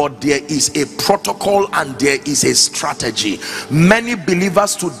 but there is a protocol and there is a strategy. Many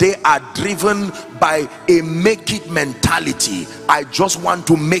believers today are driven by a make it mentality. I just want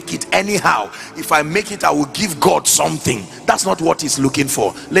to make it anyhow. If I make it, I will give God something. That's not what he's looking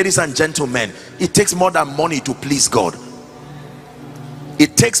for. Ladies and gentlemen, it takes more than money to please God.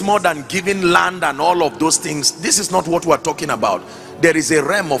 It takes more than giving land and all of those things. This is not what we're talking about. There is a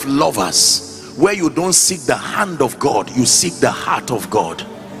realm of lovers where you don't seek the hand of God, you seek the heart of God.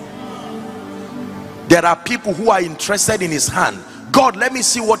 There are people who are interested in his hand. God, let me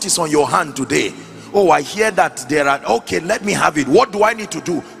see what is on your hand today. Oh, I hear that there are, okay, let me have it. What do I need to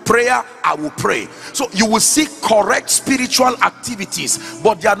do? Prayer, I will pray. So you will see correct spiritual activities,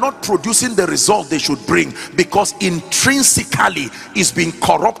 but they are not producing the result they should bring, because intrinsically it's been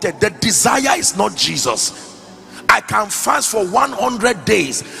corrupted. The desire is not Jesus. I can fast for 100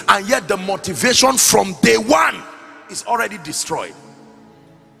 days and yet the motivation from day one is already destroyed.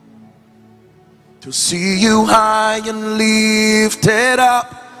 To see you high and lifted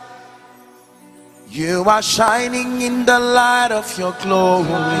up, you are shining in the light of your glory.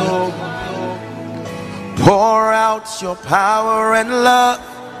 Pour out your power and love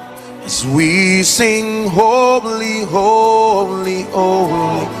as we sing holy, holy,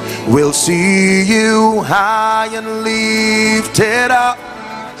 holy. We'll see you high and lifted up.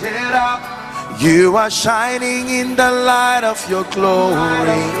 You are shining in the light of your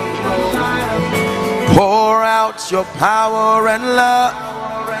glory. Pour out your power and love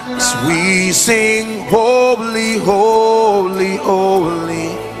as we sing holy, holy, holy.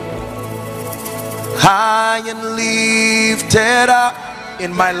 High and lifted up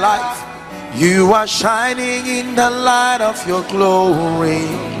in my life, You are shining in the light of your glory.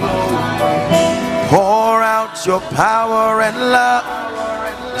 Pour out your power and love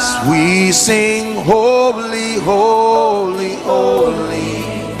as we sing holy, holy, holy.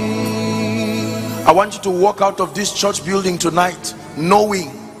 I want you to walk out of this church building tonight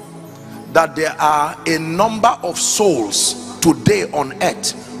knowing that there are a number of souls today on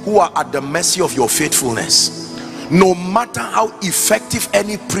earth who are at the mercy of your faithfulness. No matter how effective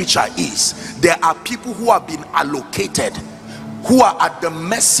any preacher is, there are people who have been allocated, who are at the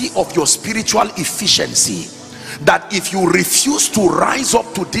mercy of your spiritual efficiency, that if you refuse to rise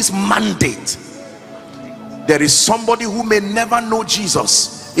up to this mandate, there is somebody who may never know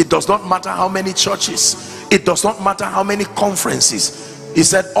Jesus. It does not matter how many churches, it does not matter how many conferences. He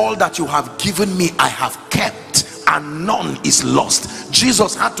said, all that you have given me I have kept, and none is lost.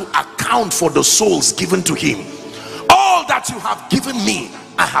 Jesus had to account for the souls given to him. All that you have given me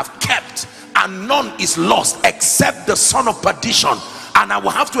I have kept, and none is lost except the son of perdition. And I will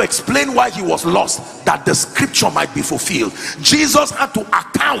have to explain why he was lost, that the scripture might be fulfilled. Jesus had to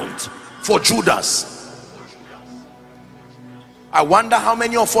account for Judas. I wonder how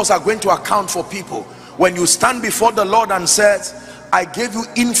many of us are going to account for people when you stand before the Lord and says, I gave you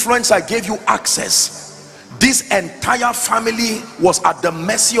influence, I gave you access. This entire family was at the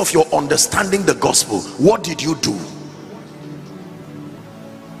mercy of your understanding the gospel. What did you do?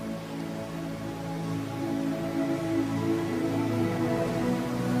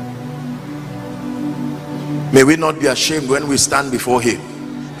 May we not be ashamed when we stand before him,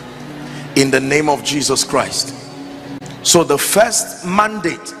 in the name of Jesus Christ. So the first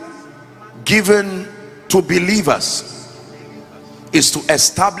mandate given to believers is to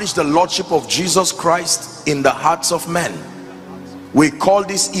establish the lordship of Jesus Christ in the hearts of men. We call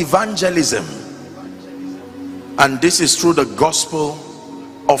this evangelism, and this is through the gospel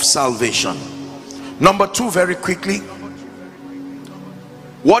of salvation. Number two, very quickly,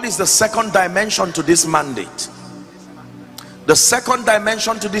 what is the second dimension to this mandate? The second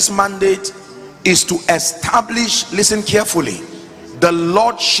dimension to this mandate is to establish, listen carefully, the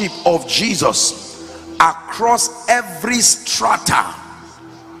lordship of Jesus across every strata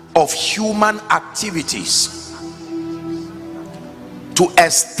of human activities. To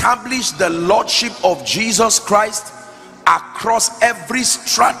establish the lordship of Jesus Christ across every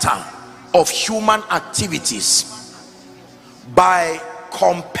strata of human activities by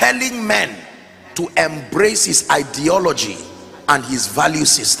compelling men to embrace his ideology and his value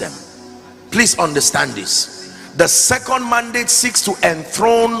system. Please understand this. The second mandate seeks to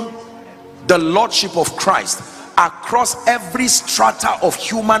enthrone the lordship of Christ across every strata of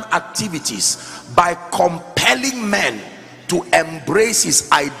human activities by compelling men to embrace his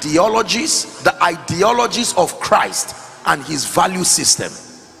ideologies, the ideologies of Christ and his value system.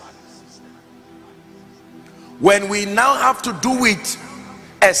 When we now have to do with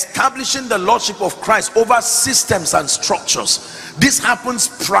establishing the lordship of Christ over systems and structures, this happens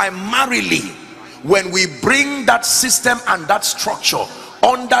primarily when we bring that system and that structure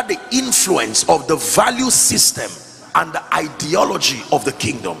under the influence of the value system and the ideology of the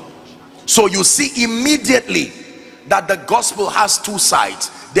kingdom. So you see immediately that the gospel has two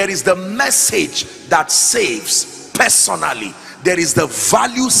sides. There is the message that saves personally, there is the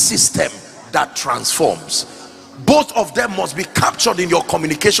value system that transforms. Both of them must be captured in your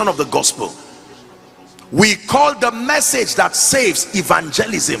communication of the gospel. We call the message that saves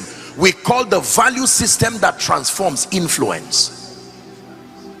evangelism. We call the value system that transforms influence.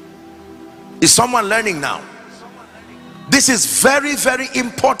 Is someone learning now? This is very, very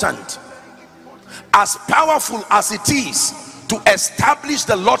important. As powerful as it is to establish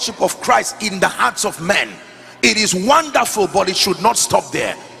the lordship of Christ in the hearts of men, it is wonderful, but it should not stop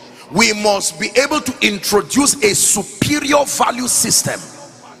there. We must be able to introduce a superior value system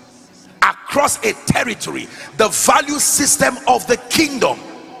across a territory, the value system of the kingdom.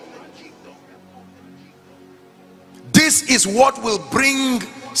 This is what will bring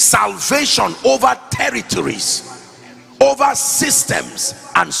salvation over territories, over systems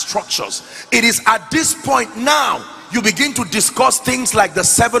and structures. It is at this point now you begin to discuss things like the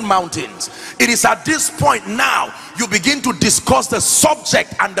 7 mountains. It is at this point now you begin to discuss the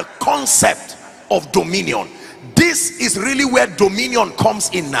subject and the concept of dominion. This is really where dominion comes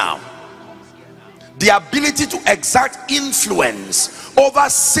in now. The ability to exert influence over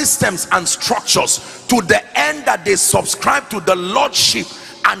systems and structures to the end that they subscribe to the lordship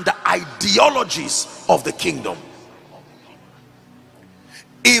and the ideologies of the kingdom.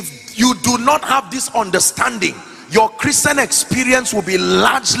 If you do not have this understanding, your Christian experience will be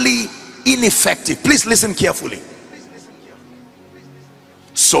largely ineffective. Please listen carefully.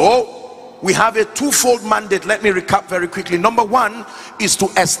 So we have a twofold mandate. Let me recap very quickly. Number one is to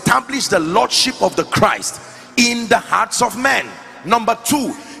establish the lordship of the Christ in the hearts of men. Number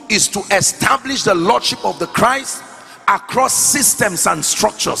two is to establish the lordship of the Christ across systems and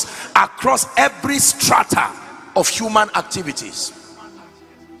structures, across every strata of human activities.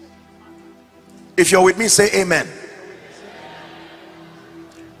 If you're with me, say amen.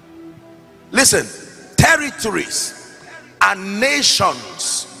 Listen, territories and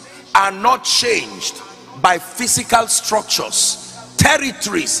nations are not changed by physical structures.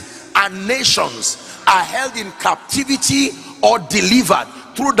 Territories and nations are held in captivity or delivered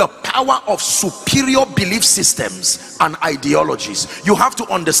through the power of superior belief systems and ideologies. You have to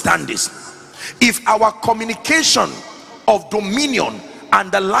understand this. If our communication of dominion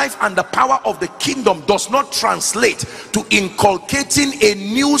and the life and the power of the kingdom does not translate to inculcating a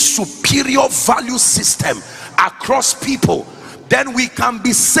new superior value system across people, then we can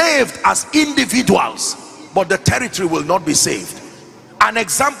be saved as individuals, but the territory will not be saved. An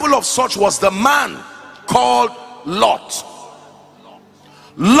example of such was the man called Lot.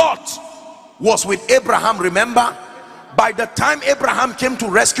 Lot was with Abraham, remember? By the time Abraham came to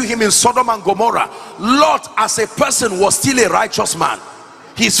rescue him in Sodom and Gomorrah, Lot as a person was still a righteous man.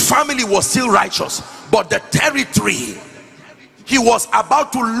 His family was still righteous, but the territory, he was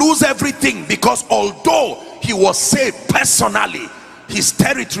about to lose everything, because although he was saved personally, his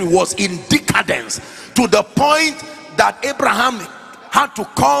territory was in decadence, to the point that Abraham had to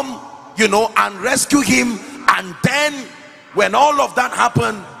come, and rescue him. And then when all of that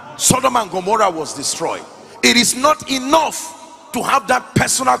happened, Sodom and Gomorrah was destroyed. It is not enough to have that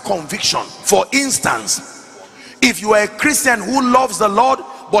personal conviction. For instance, if you are a Christian who loves the Lord,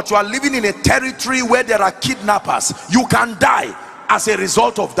 but you are living in a territory where there are kidnappers, you can die as a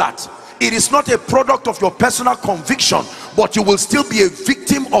result of that. It is not a product of your personal conviction, but you will still be a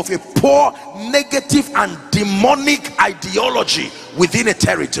victim of a poor, negative and demonic ideology within a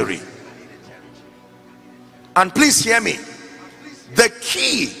territory. And please hear me, the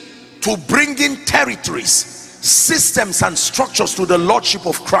key to bringing territories, systems and structures to the lordship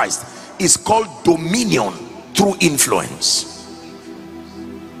of Christ is called dominion through influence.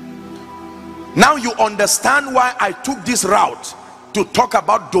 Now you understand why I took this route to talk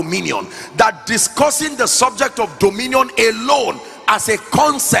about dominion. That discussing the subject of dominion alone as a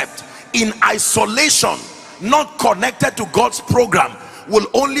concept in isolation, not connected to God's program, will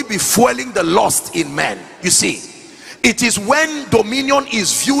only be fueling the lust in men. You see, it is when dominion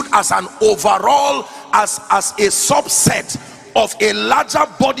is viewed as an overall, as a subset of a larger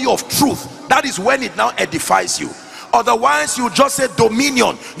body of truth, that is when it now edifies you. Otherwise, you just say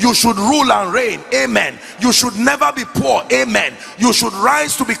dominion, you should rule and reign, amen. You should never be poor, amen. You should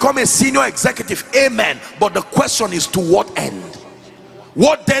rise to become a senior executive, amen. But the question is, to what end?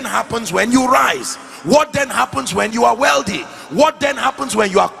 What then happens when you rise? What then happens when you are wealthy? What then happens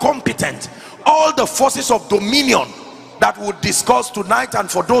when you are competent? All the forces of dominion that we'll discuss tonight, and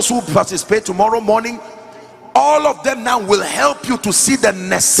for those who participate tomorrow morning, all of them now will help you to see the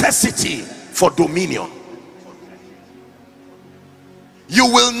necessity for dominion. You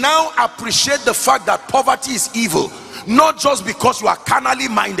will now appreciate the fact that poverty is evil, not just because you are carnally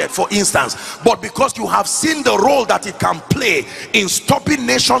minded, for instance, but because you have seen the role that it can play in stopping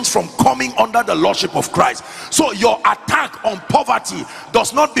nations from coming under the lordship of Christ. So your attack on poverty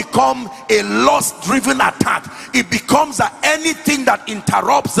does not become a lust-driven attack. It becomes that anything that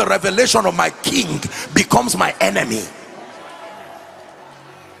interrupts the revelation of my king becomes my enemy.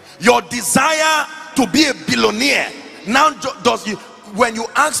 Your desire to be a billionaire now does you. When you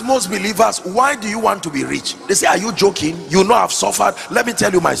ask most believers, why do you want to be rich? They say, are you joking? You know I've suffered. Let me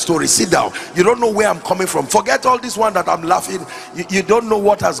tell you my story. Sit down. You don't know where I'm coming from. Forget all this one that I'm laughing. You don't know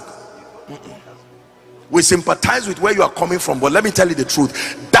what has... We sympathize with where you are coming from, but let me tell you the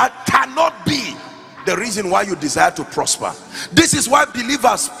truth. That cannot be the reason why you desire to prosper. This is why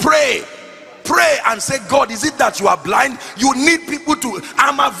believers pray and say, God, is it that you are blind? You need people to...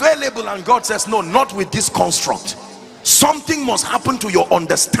 I'm available. And God says, no, not with this construct. Something must happen to your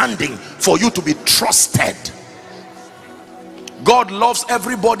understanding for you to be trusted. God loves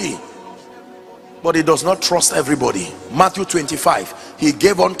everybody, but he does not trust everybody. Matthew 25, he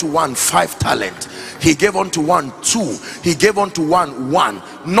gave unto one 5 talents, he gave unto one 2, he gave unto one 1,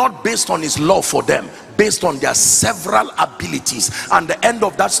 not based on his love for them, based on their several abilities. And the end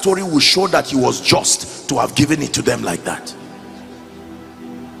of that story will show that he was just to have given it to them like that.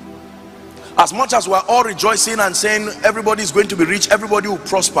 As much as we're all rejoicing and saying everybody is going to be rich, everybody will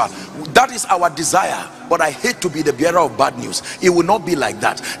prosper, that is our desire. But I hate to be the bearer of bad news. It will not be like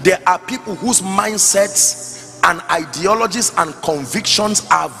that. There are people whose mindsets and ideologies and convictions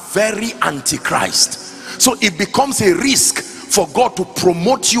are very antichrist. So it becomes a risk for God to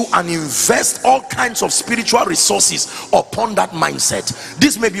promote you and invest all kinds of spiritual resources upon that mindset.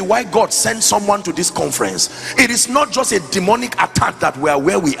 This may be why God sent someone to this conference. It is not just a demonic attack that we are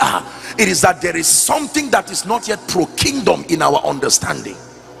where we are. It is that there is something that is not yet pro-kingdom in our understanding.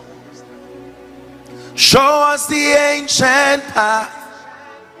 Show us the ancient path.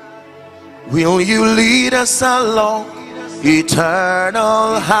 Will you lead us along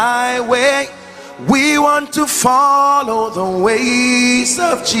eternal highway? We want to follow the ways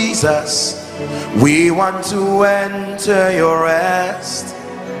of Jesus. We want to enter your rest.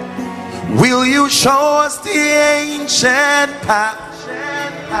 Will you show us the ancient path?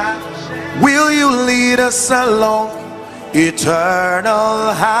 Will you lead us along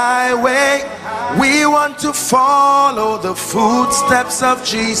eternal highway? We want to follow the footsteps of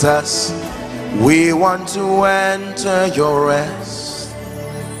Jesus. We want to enter your rest.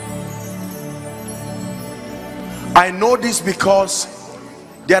 I know this because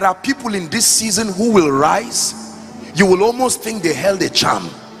there are people in this season who will rise. You will almost think they held a charm,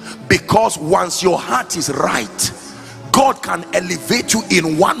 because once your heart is right, God can elevate you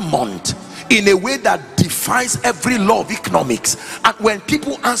in 1 month in a way that defies every law of economics. And when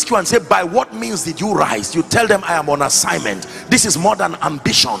people ask you and say, by what means did you rise? You tell them, I am on assignment. This is more than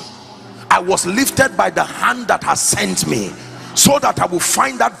ambition. I was lifted by the hand that has sent me, so that I will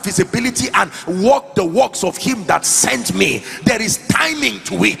find that visibility and walk the works of him that sent me. There is timing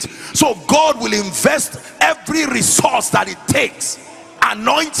to it. So God will invest every resource that it takes.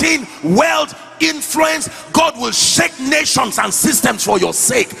 Anointing, wealth, influence. God will shake nations and systems for your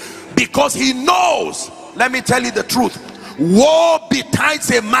sake, because he knows. Let me tell you the truth. Woe betides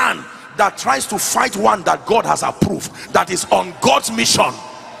a man that tries to fight one that God has approved, that is on God's mission.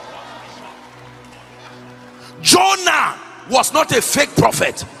 Jonah was not a fake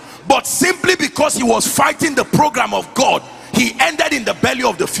prophet, but simply because he was fighting the program of God, he ended in the belly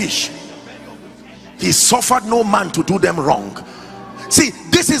of the fish. He suffered no man to do them wrong. See,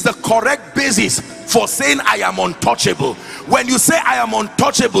 this is the correct basis for saying I am untouchable. When you say I am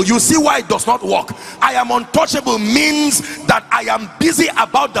untouchable, you see why it does not work. I am untouchable means that I am busy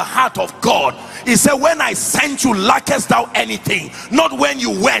about the heart of God. He said, when I sent you, lackest thou anything? Not when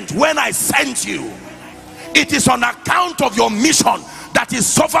you went, when I sent you. It is on account of your mission that he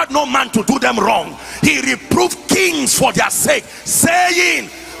suffered no man to do them wrong. He reproved kings for their sake, saying,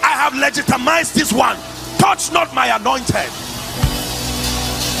 I have legitimized this one. Touch not my anointed.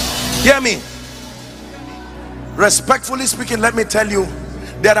 Hear me. Respectfully speaking, let me tell you,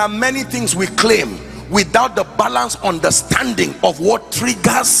 there are many things we claim without the balanced understanding of what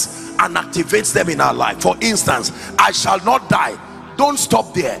triggers and activates them in our life. For instance, I shall not die. Don't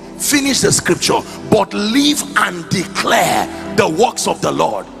stop there. Finish the scripture, but live and declare the works of the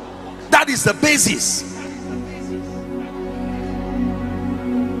Lord. That is the basis.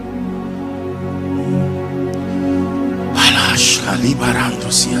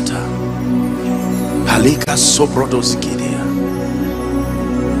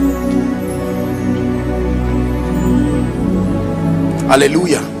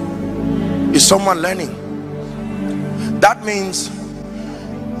 Hallelujah. Is someone learning? That means,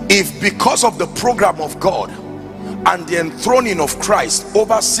 if because of the program of God and the enthroning of Christ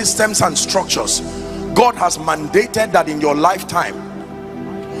over systems and structures, God has mandated that in your lifetime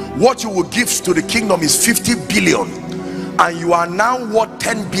what you will give to the kingdom is 50 billion, and you are now worth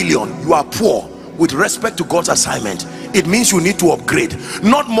 10 billion, you are poor with respect to God's assignment. It means you need to upgrade,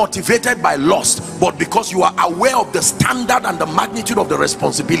 not motivated by lust, but because you are aware of the standard and the magnitude of the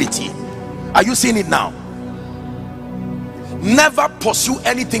responsibility. Are you seeing it now? Never pursue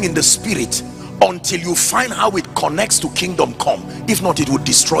anything in the spirit until you find how it connects to kingdom come. If not, it will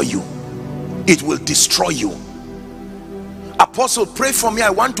destroy you. It will destroy you. Apostle, pray for me. I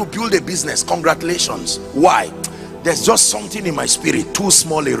want to build a business. Congratulations. Why? There's just something in my spirit. Too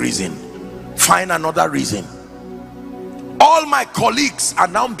small a reason. Find another reason. All my colleagues are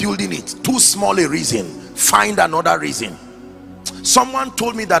now building it. Too small a reason. Find another reason. Someone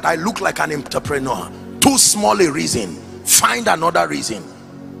told me that I look like an entrepreneur. Too small a reason. Find another reason.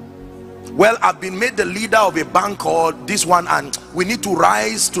 Well, I've been made the leader of a bank or this one, and we need to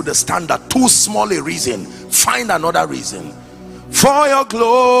rise to the standard. Too small a reason. Find another reason. For your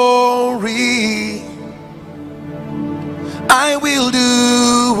glory, I will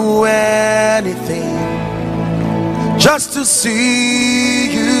do anything just to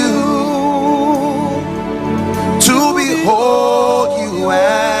see you, to behold you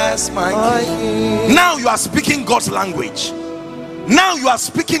as my King. Now you are speaking God's language. Now you are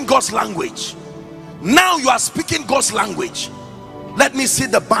speaking God's language. Now you are speaking God's language. Let me see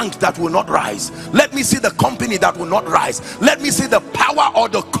the bank that will not rise. Let me see the company that will not rise. Let me see the power or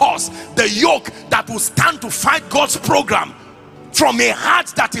the cause, the yoke that will stand to fight God's program from a heart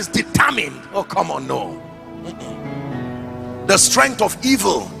that is determined. Oh, come on, no. The strength of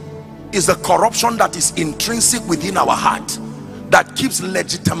evil is the corruption that is intrinsic within our heart, that keeps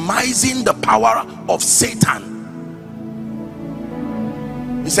legitimizing the power of Satan.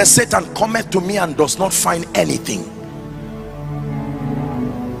 He says, Satan cometh to me and does not find anything.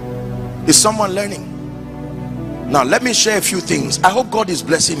 Is someone learning? Now let me share a few things. I hope God is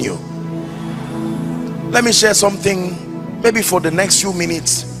blessing you. Let me share something maybe for the next few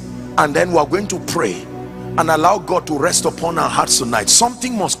minutes, and then we are going to pray and allow God to rest upon our hearts tonight.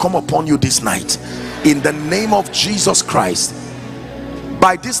 Something must come upon you this night in the name of Jesus Christ.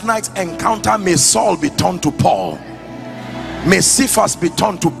 By this night's encounter, may Saul be turned to Paul, may Cephas be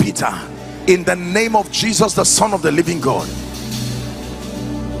turned to Peter, in the name of Jesus, the Son of the living God.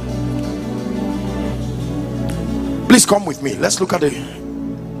 Please come with me. Let's look at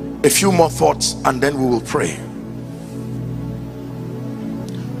a few more thoughts and then we will pray.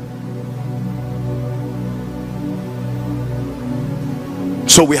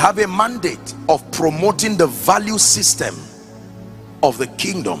 So we have a mandate of promoting the value system of the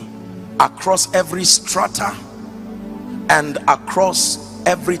kingdom across every strata and across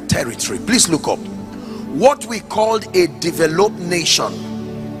every territory. Please look up. What we called a developed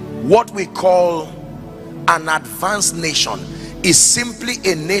nation, what we call an advanced nation, is simply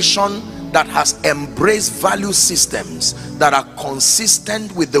a nation that has embraced value systems that are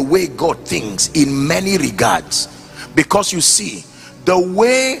consistent with the way God thinks in many regards. Because you see, the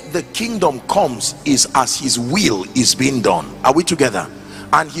way the kingdom comes is as his will is being done. Are we together?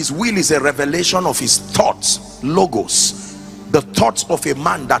 And his will is a revelation of his thoughts, logos, the thoughts of a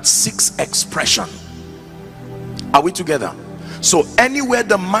man that seeks expression. Are we together? So anywhere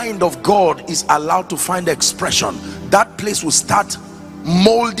the mind of God is allowed to find expression, that place will start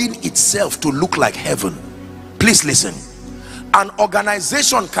molding itself to look like heaven. Please listen. An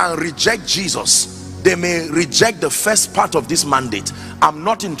organization can reject Jesus. They may reject the first part of this mandate. I'm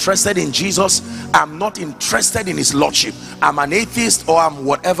not interested in Jesus. I'm not interested in his lordship. I'm an atheist or I'm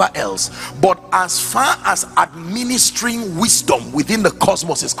whatever else. But as far as administering wisdom within the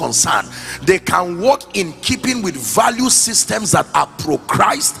cosmos is concerned, they can work in keeping with value systems that are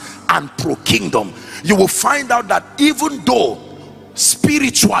pro-Christ and pro-kingdom. You will find out that even though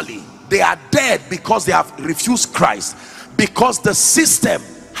spiritually they are dead because they have refused Christ, because the system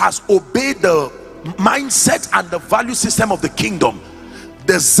has obeyed the mindset and the value system of the kingdom,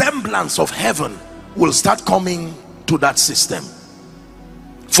 the semblance of heaven will start coming to that system.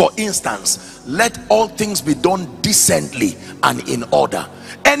 For instance, let all things be done decently and in order.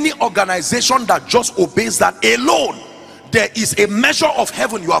 Any organization that just obeys that alone, there is a measure of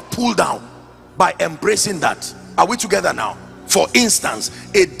heaven you are pulled down by embracing that. Are we together now? For instance,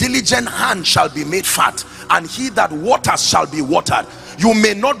 a diligent hand shall be made fat, and he that waters shall be watered. You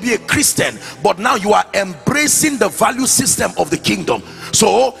may not be a Christian, but now you are embracing the value system of the kingdom.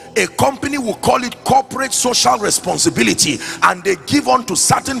 So a company will call it corporate social responsibility, and they give on to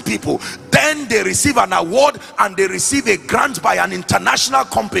certain people. Then they receive an award and they receive a grant by an international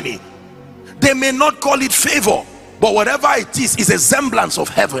company. They may not call it favor, but whatever it is a semblance of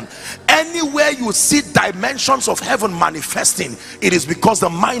heaven. Anywhere you see dimensions of heaven manifesting, it is because the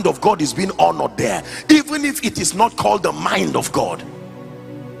mind of God is being honored there, even if it is not called the mind of God.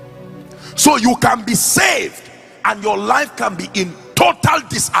 So you can be saved and your life can be in total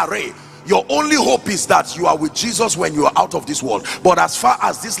disarray. Your only hope is that you are with Jesus when you are out of this world. But as far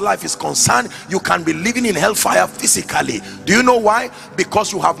as this life is concerned, you can be living in hellfire physically. Do you know why?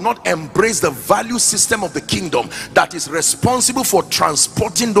 Because you have not embraced the value system of the kingdom that is responsible for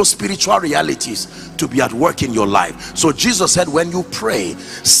transporting those spiritual realities to be at work in your life. So Jesus said, when you pray,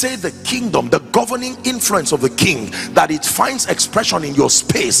 say the kingdom, the governing influence of the king, that it finds expression in your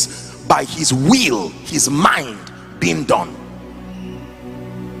space by his will, his mind being done.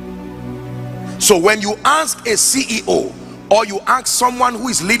 So when you ask a CEO or you ask someone who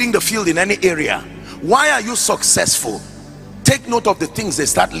is leading the field in any area, why are you successful? Take note of the things they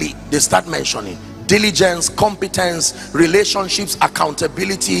start mentioning: diligence, competence, relationships,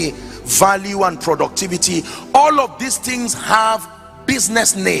 accountability, value and productivity. All of these things have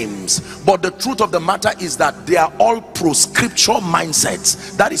business names, but the truth of the matter is that they are all pro-scriptural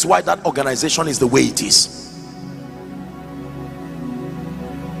mindsets. That is why that organization is the way it is.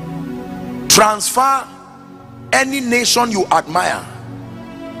 Transfer any nation you admire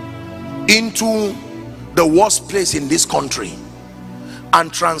into the worst place in this country,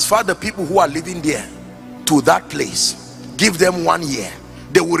 and transfer the people who are living there to that place. Give them 1 year.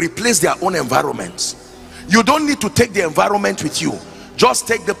 They will replace their own environments. You don't need to take the environment with you, just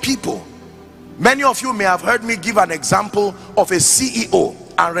take the people. Many of you may have heard me give an example of a CEO,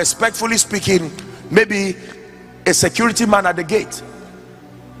 and respectfully speaking, maybe a security man at the gate.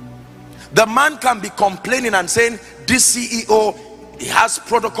 The man can be complaining and saying, this CEO, he has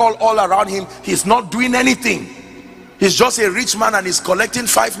protocol all around him, he's not doing anything, he's just a rich man and he's collecting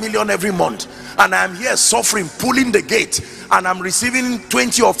 5 million every month, and I'm here suffering, pulling the gate, and I'm receiving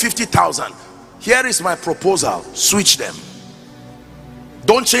 20 or 50,000. Here is my proposal: switch them.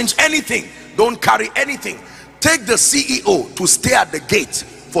 Don't change anything, don't carry anything. Take the CEO to stay at the gate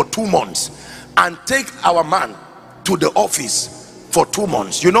for 2 months, and take our man to the office for 2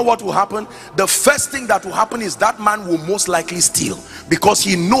 months. You know what will happen? The first thing that will happen is that man will most likely steal, because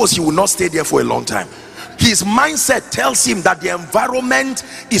he knows he will not stay there for a long time. His mindset tells him that the environment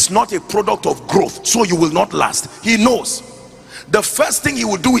is not a product of growth, so you will not last. He knows. The first thing he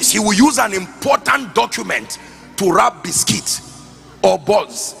will do is he will use an important document to wrap biscuits or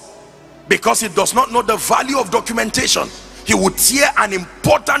balls, because he does not know the value of documentation. He would tear an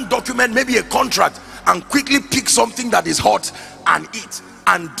important document, maybe a contract, and quickly pick something that is hot and eat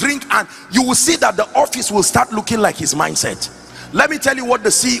and drink, and you will see that the office will start looking like his mindset. Let me tell you what the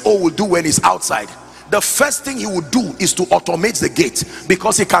CEO will do when he's outside. The first thing he will do is to automate the gate,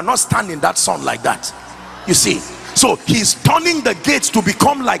 because he cannot stand in that sun like that, you see. So he's turning the gates to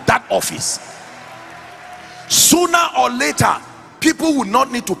become like that office. Sooner or later, people will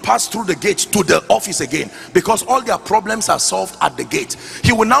not need to pass through the gate to the office again, because all their problems are solved at the gate.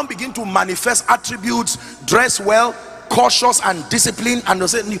 He will now begin to manifest attributes: dress well, cautious and disciplined. And they'll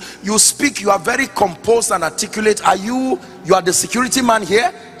say, you speak, you are very composed and articulate. You are the security man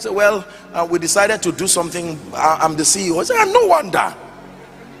here? So, well, we decided to do something. I'm the CEO. I say, no wonder.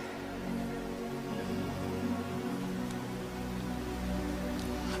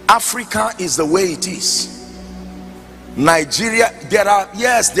 Africa is the way it is. Nigeria,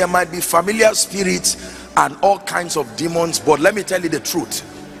 there might be familiar spirits and all kinds of demons, but let me tell you the truth.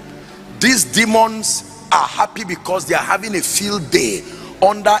 These demons are happy because they are having a field day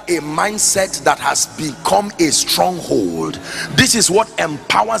under a mindset that has become a stronghold. This is what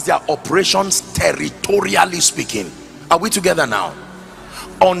empowers their operations, territorially speaking. Are we together now?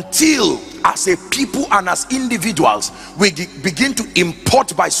 Until as a people and as individuals we begin to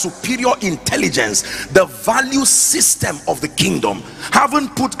import by superior intelligence the value system of the kingdom, having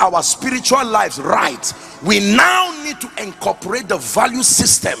put our spiritual lives right, we now need to incorporate the value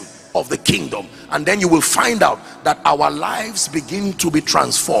system of the kingdom, and then you will find out that our lives begin to be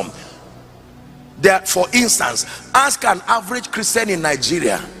transformed. There, for instance, ask an average Christian in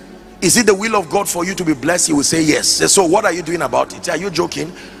Nigeria, is it the will of God for you to be blessed? He will say yes. So what are you doing about it? Are you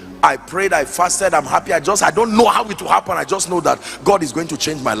joking? I prayed, I fasted, I'm happy. I don't know how it will happen. I just know that God is going to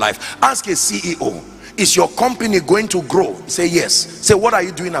change my life. Ask a CEO, is your company going to grow? Say yes. Say, what are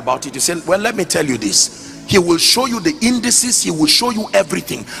you doing about it? You say, well, let me tell you this. He will show you the indices, he will show you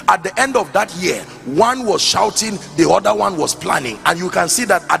everything. At the end of that year, one was shouting, the other one was planning, and you can see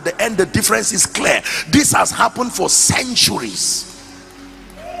that at the end the difference is clear. This has happened for centuries.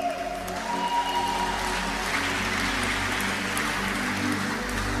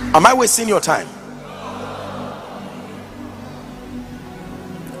 Am I wasting your time?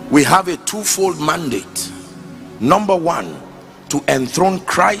 We have a twofold mandate. Number one, to enthrone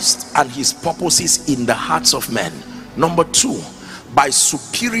Christ and his purposes in the hearts of men. Number two, by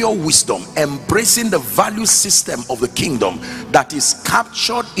superior wisdom, embracing the value system of the kingdom that is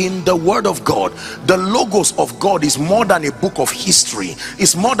captured in the word of God. The logos of God is more than a book of history,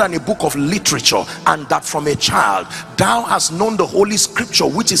 it's more than a book of literature. And that from a child thou hast known the holy scripture,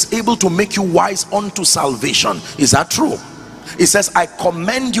 which is able to make you wise unto salvation. Is that true? It says, I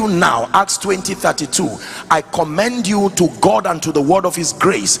commend you now, Acts 20:32, I commend you to God and to the word of his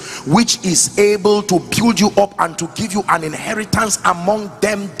grace, which is able to build you up and to give you an inheritance among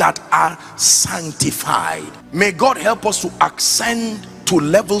them that are sanctified. May God help us to ascend to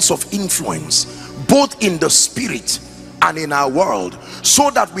levels of influence, both in the spirit and in our world, so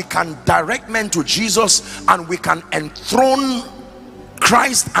that we can direct men to Jesus and we can enthrone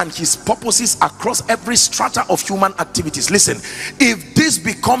Christ and his purposes across every strata of human activities. Listen, if this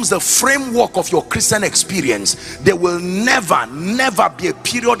becomes the framework of your Christian experience, there will never be a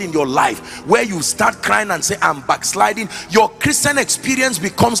period in your life where you start crying and say, I'm backsliding. Your Christian experience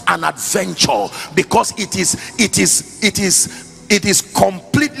becomes an adventure, because it is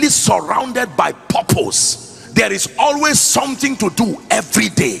completely surrounded by purpose. There is always something to do every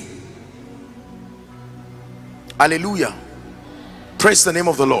day. Hallelujah. Praise the name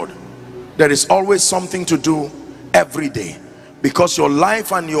of the Lord. There is always something to do every day, because your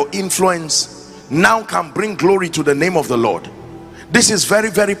life and your influence now can bring glory to the name of the Lord. This is very,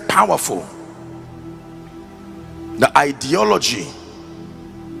 very powerful. The ideology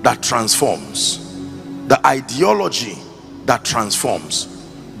that transforms. The ideology that transforms.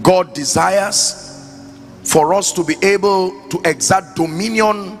 God desires for us to be able to exert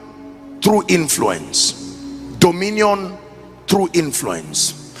dominion through influence. Dominion through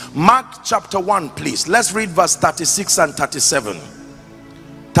influence. Mark chapter 1, please. Let's read verse 36 and 37.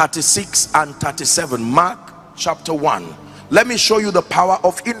 36 and 37. Mark chapter 1. Let me show you the power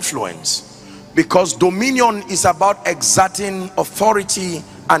of influence, because dominion is about exerting authority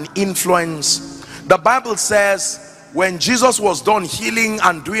and influence. The Bible says when Jesus was done healing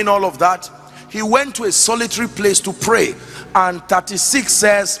and doing all of that, he went to a solitary place to pray. And 36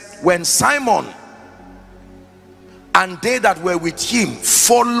 says when Simon and they that were with him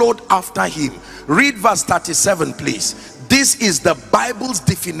followed after him. Read verse 37, please. This is the Bible's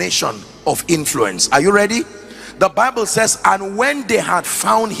definition of influence. Are you ready? The Bible says, and when they had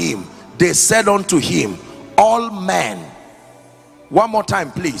found him, they said unto him, all men. One more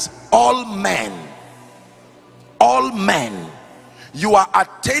time, please. All men. All men. You are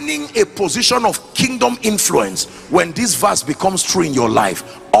attaining a position of kingdom influence when this verse becomes true in your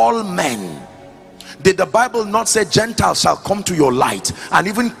life. All men. Did the Bible not say Gentiles shall come to your light, and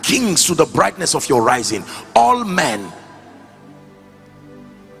even kings to the brightness of your rising? All men.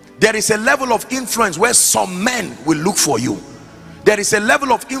 There is a level of influence where some men will look for you. There is a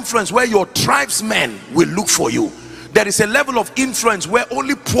level of influence where your tribesmen will look for you. There is a level of influence where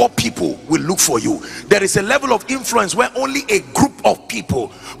only poor people will look for you. There is a level of influence where only a group of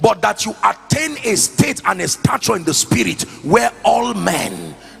people, but that you attain a state and a stature in the spirit where all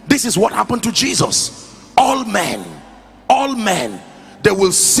men. This is what happened to Jesus. All men, they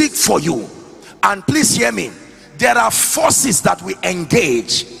will seek for you. And please hear me, there are forces that we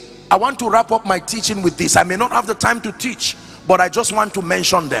engage. I want to wrap up my teaching with this. I may not have the time to teach, but I just want to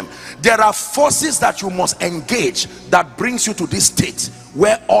mention them. There are forces that you must engage that brings you to this state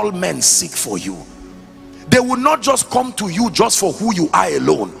where all men seek for you. They will not just come to you just for who you are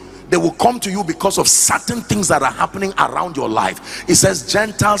alone. They will come to you because of certain things that are happening around your life. It says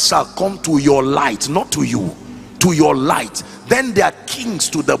Gentiles shall come to your light, not to you, to your light. Then they are kings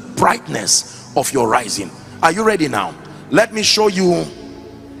to the brightness of your rising. Are you ready now? Let me show you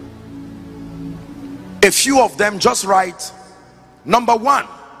a few of them. Just write. Number one,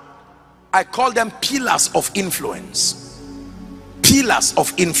 I call them pillars of influence. Pillars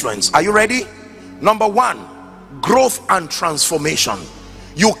of influence. Are you ready? Number one, growth and transformation.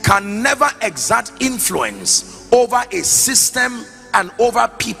 You can never exert influence over a system and over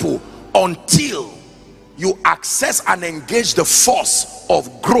people until you access and engage the force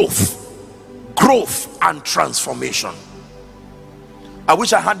of growth and transformation. I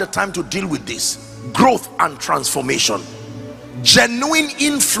wish I had the time to deal with this. Growth and transformation. Genuine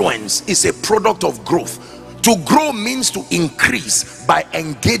influence is a product of growth. To grow means to increase by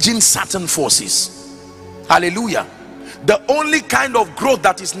engaging certain forces. Hallelujah. The only kind of growth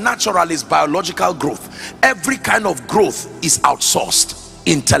that is natural is biological growth. Every kind of growth is outsourced.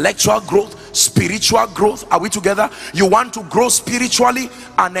 Intellectual growth, spiritual growth. Are we together? You want to grow spiritually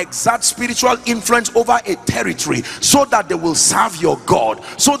and exert spiritual influence over a territory so that they will serve your God,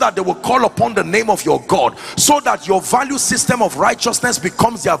 so that they will call upon the name of your God, so that your value system of righteousness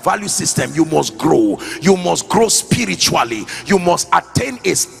becomes their value system. You must grow. You must grow spiritually. You must attain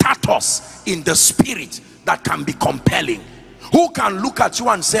a status in the spirit that can be compelling. Who can look at you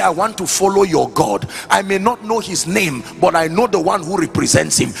and say, I want to follow your God? I may not know his name, but I know the one who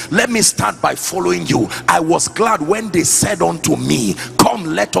represents him. Let me start by following you. I was glad when they said unto me, come,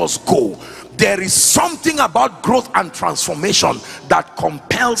 let us go. There is something about growth and transformation that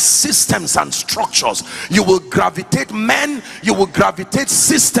compels systems and structures. You will gravitate men, you will gravitate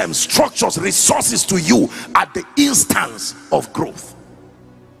systems, structures, resources to you at the instance of growth.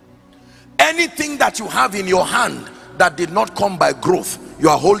 Anything that you have in your hand that did not come by growth, you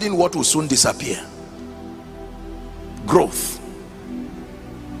are holding what will soon disappear. Growth.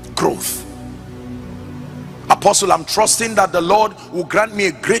 Growth. Apostle, I'm trusting that the Lord will grant me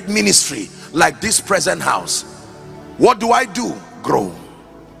a great ministry like this present house. What do? Grow.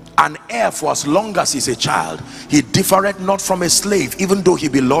 An heir for as long as he's a child. He differeth not from a slave, even though he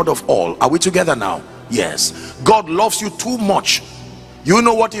be Lord of all. Are we together now? Yes. God loves you too much. You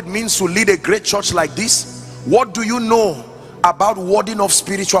know what it means to lead a great church like this? What do you know about warding off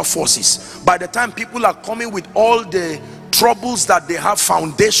spiritual forces? By the time people are coming with all the troubles that they have,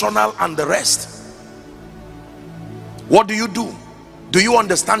 foundational and the rest, what do? Do you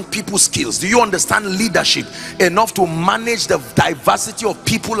understand people skills? Do you understand leadership enough to manage the diversity of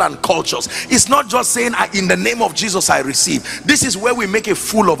people and cultures? It's not just saying, in the name of Jesus I receive. This is where we make a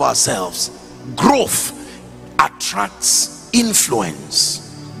fool of ourselves. Growth attracts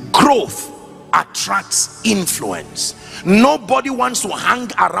influence. Growth attracts influence. Nobody wants to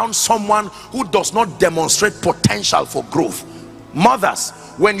hang around someone who does not demonstrate potential for growth. Mothers,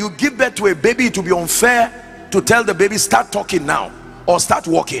 when you give birth to a baby, it will be unfair to tell the baby start talking now or start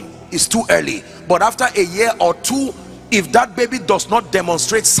walking. It's too early. But after a year or two, if that baby does not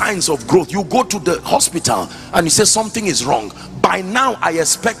demonstrate signs of growth, you go to the hospital and you say something is wrong. By now I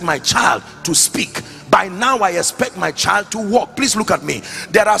expect my child to speak. By now I expect my child to walk. Please look at me.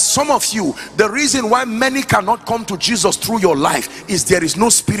 There are some of you, the reason why many cannot come to Jesus through your life is there is no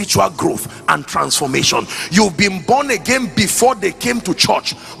spiritual growth and transformation. You've been born again before they came to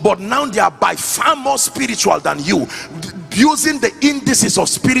church, but now they are by far more spiritual than you. Using the indices of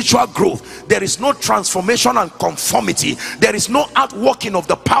spiritual growth, there is no transformation and conformity. There is no outworking of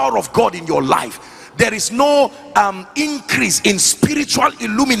the power of God in your life. There is no increase in spiritual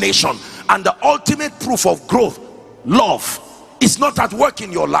illumination. And the ultimate proof of growth, love, is not at work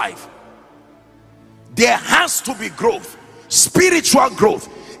in your life. There has to be growth, spiritual growth,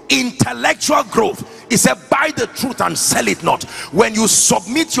 intellectual growth. He said, buy the truth and sell it not. When you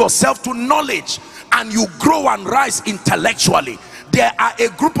submit yourself to knowledge and you grow and rise intellectually, there are a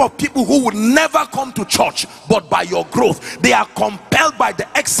group of people who would never come to church, but by your growth they are compelled by the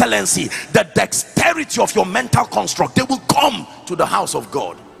excellency, the dexterity of your mental construct. They will come to the house of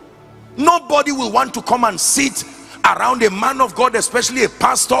God. Nobody will want to come and sit around a man of God, especially a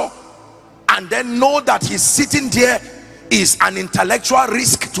pastor, and then know that he's sitting there is an intellectual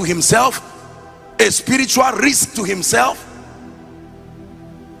risk to himself, a spiritual risk to himself.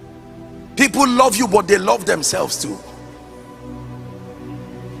 People love you, but they love themselves too.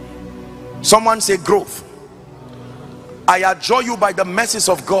 Someone say growth. I adjure you by the mercies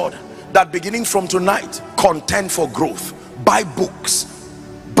of God that beginning from tonight, contend for growth. Buy books,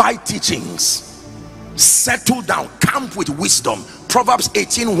 buy teachings, settle down, camp with wisdom. Proverbs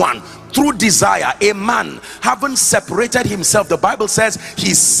 18:1. Through desire a man having separated himself, the Bible says,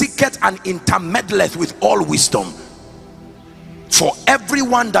 he seeketh and intermeddleth with all wisdom. For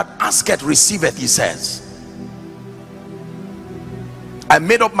everyone that asketh receiveth, he says. I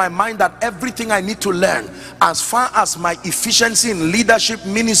made up my mind that everything I need to learn as far as my efficiency in leadership,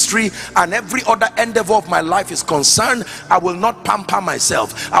 ministry, and every other endeavor of my life is concerned, I will not pamper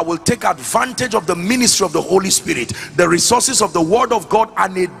myself. I will take advantage of the ministry of the Holy Spirit, the resources of the Word of God,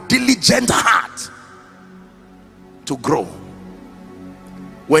 and a diligent heart to grow.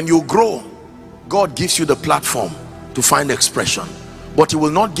 When you grow, God gives you the platform to find expression, but he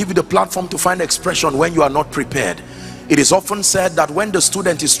will not give you the platform to find expression when you are not prepared. It is often said that when the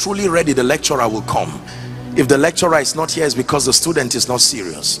student is truly ready, the lecturer will come. If the lecturer is not here, it's because the student is not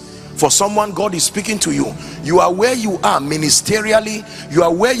serious. For someone, God is speaking to you. You are where you are ministerially, you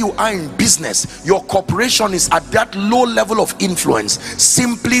are where you are in business. Your corporation is at that low level of influence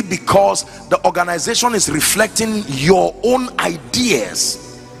simply because the organization is reflecting your own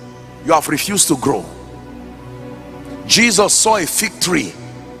ideas. You have refused to grow. Jesus saw a fig tree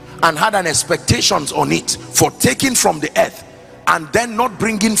and had an expectation on it for taking from the earth, and then not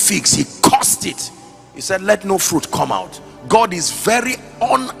bringing figs. He cursed it. He said, let no fruit come out. God is very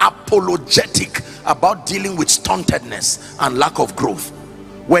unapologetic about dealing with stuntedness and lack of growth.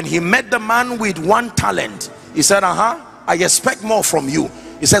 When he met the man with 1 talent, he said, I expect more from you.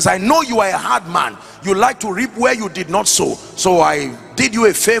 He says, I know you are a hard man. You like to reap where you did not sow. So I did you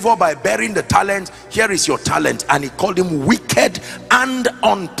a favor by bearing the talent. Here is your talent. And he called him wicked and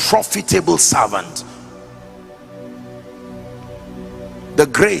unprofitable servant. The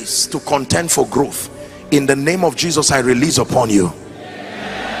grace to contend for growth, in the name of Jesus, I release upon you.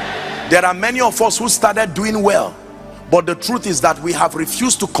 There are many of us who started doing well, but the truth is that we have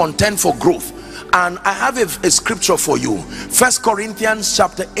refused to contend for growth. And I have a scripture for you. 1 Corinthians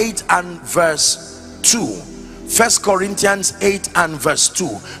chapter 8 and verse 2. 1 Corinthians 8 and verse 2.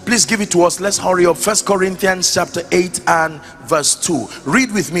 Please give it to us. Let's hurry up. 1 Corinthians chapter 8 and verse 2.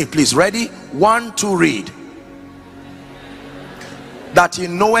 Read with me, please. Ready? 1, 2, read. That he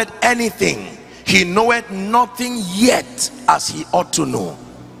knoweth anything, he knoweth nothing yet as he ought to know.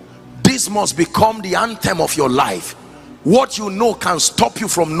 This must become the anthem of your life. What you know can stop you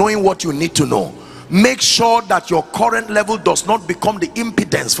from knowing what you need to know. Make sure that your current level does not become the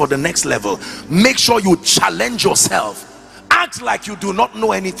impedance for the next level. Make sure you challenge yourself. Act like you do not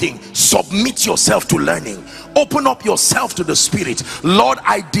know anything. Submit yourself to learning. Open up yourself to the Spirit. Lord,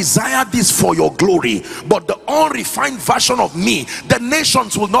 I desire this for your glory, but the unrefined version of me, the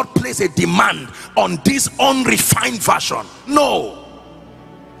nations will not place a demand on this unrefined version. No.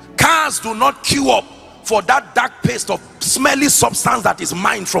 Cars do not queue up for that dark paste of smelly substance that is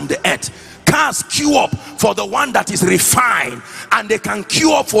mined from the earth. Cars queue up for the one that is refined, and they can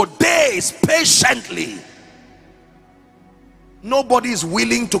queue up for days patiently. Nobody is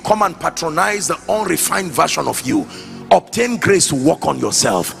willing to come and patronize the unrefined version of you. Obtain grace to work on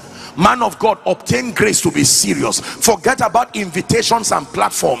yourself. Man of God, obtain grace to be serious. Forget about invitations and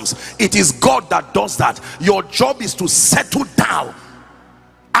platforms. It is God that does that. Your job is to settle down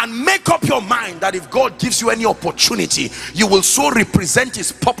and make up your mind that if God gives you any opportunity, you will so represent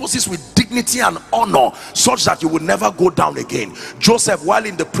his purposes with dignity and honor, such that you will never go down again. Joseph, while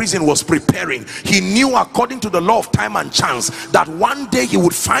in the prison, was preparing. He knew, according to the law of time and chance, that one day he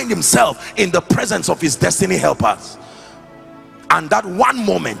would find himself in the presence of his destiny helpers. And that one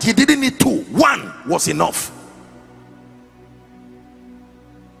moment, he didn't need two, one was enough.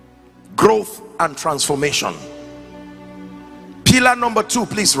 Growth and transformation. Pillar number 2,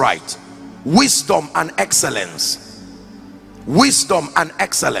 please write: wisdom and excellence. Wisdom and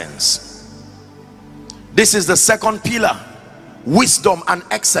excellence. This is the second pillar. Wisdom and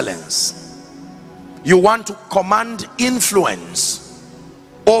excellence. You want to command influence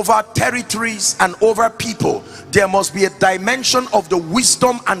over territories and over people. There must be a dimension of the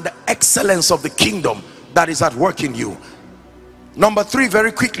wisdom and the excellence of the kingdom that is at work in you. Number 3,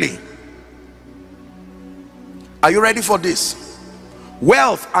 very quickly. Are you ready for this?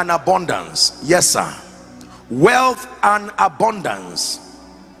 Wealth and abundance. Yes, sir. Wealth and abundance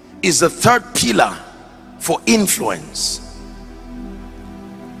is the third pillar for influence.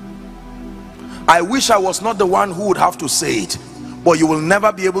 I wish I was not the one who would have to say it, but you will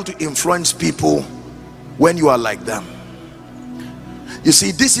never be able to influence people when you are like them. You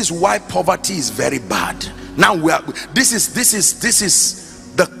see, this is why poverty is very bad. Now this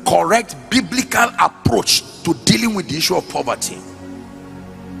is the correct biblical approach to dealing with the issue of poverty.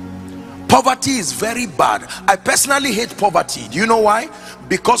 Poverty is very bad. I personally hate poverty. Do you know why?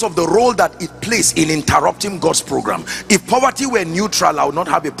 Because of the role that it plays in interrupting God's program. If poverty were neutral, I would not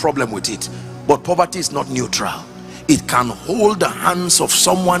have a problem with it. But poverty is not neutral. It can hold the hands of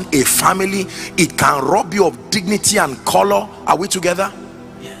someone, a family. It can rob you of dignity and color. Are we together?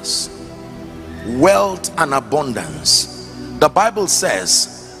 Yes. Wealth and abundance. The Bible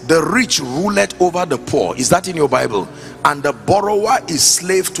says the rich ruleth over the poor. Is that in your Bible? And the borrower is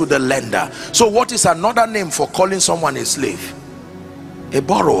slave to the lender. So what is another name for calling someone a slave? A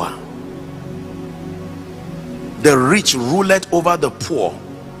borrower. The rich ruleth over the poor.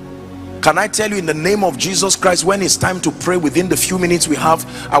 Can I tell you, in the name of Jesus Christ, when it's time to pray within the few minutes we have,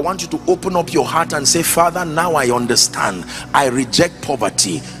 I want you to open up your heart and say, Father, now I understand. I reject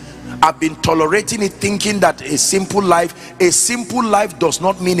poverty. I've been tolerating it, thinking that a simple life does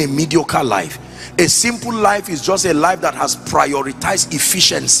not mean a mediocre life. A simple life is just a life that has prioritized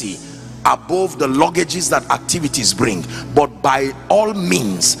efficiency above the luggages that activities bring. But by all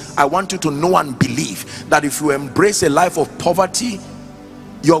means, I want you to know and believe that if you embrace a life of poverty,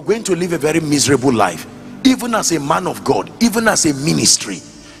 you're going to live a very miserable life. Even as a man of God, even as a ministry,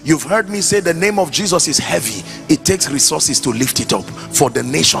 you've heard me say the name of Jesus is heavy. It takes resources to lift it up for the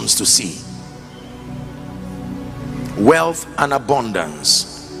nations to see. Wealth and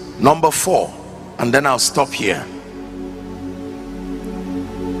abundance. Number 4, and then I'll stop here.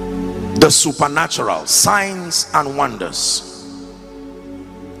 The supernatural. Signs and wonders.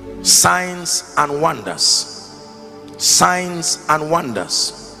 Signs and wonders. Signs and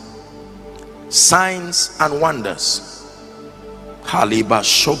wonders. Signs and wonders. Haliba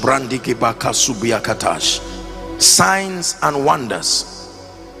shobrandiki bakasubiakatash. Signs and wonders.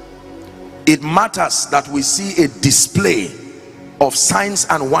 It matters that we see a display of signs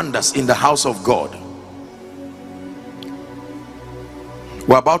and wonders in the house of God.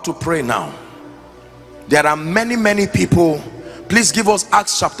 We're about to pray now. There are many people. Please give us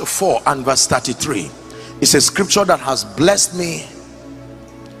Acts chapter 4 and verse 33. It's a scripture that has blessed me.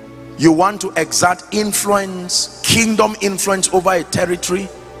 You want to exert influence, kingdom influence over a territory,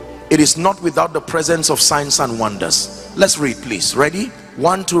 it is not without the presence of signs and wonders. Let's read, please. Ready?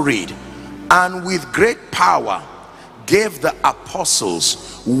 1 to read. And with great power gave the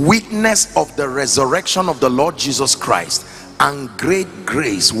apostles witness of the resurrection of the Lord Jesus Christ, and great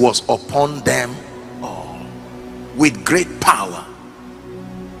grace was upon them all. With great power.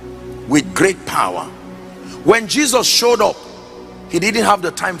 With great power. When Jesus showed up, he didn't have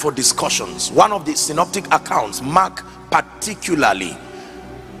the time for discussions. One of the synoptic accounts, Mark particularly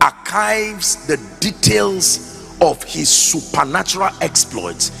archives the details of his supernatural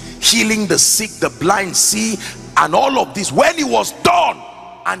exploits, healing the sick, the blind see, and all of this. When he was done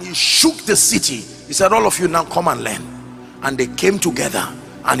and he shook the city, he said, all of you now come and learn. And they came together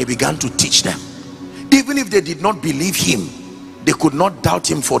and he began to teach them. Even if they did not believe him, they could not doubt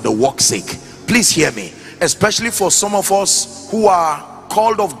him for the work's sake. Please hear me, especially for some of us who are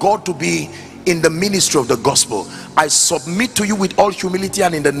called of God to be in the ministry of the gospel. I submit to you with all humility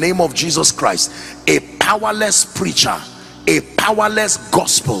and in the name of Jesus Christ, a powerless preacher, a powerless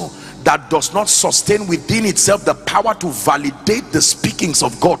gospel that does not sustain within itself the power to validate the speakings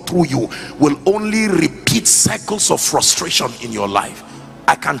of God through you will only repeat cycles of frustration in your life.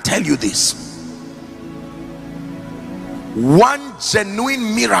 I can tell you this. One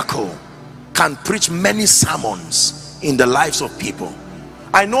genuine miracle can preach many sermons in the lives of people.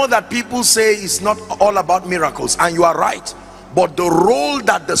 I know that people say it's not all about miracles, and you are right, but the role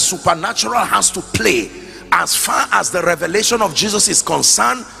that the supernatural has to play as far as the revelation of Jesus is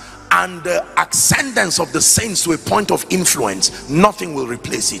concerned and the ascendance of the saints to a point of influence, nothing will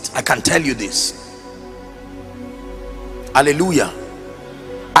replace it. I can tell you this. Hallelujah.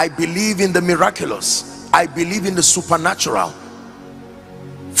 I believe in the miraculous. I believe in the supernatural.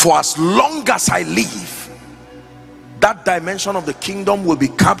 For as long as I live, that dimension of the kingdom will be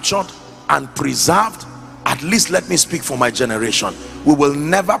captured and preserved. At least let me speak for my generation. We will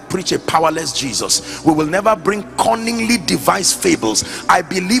never preach a powerless Jesus. We will never bring cunningly devised fables. I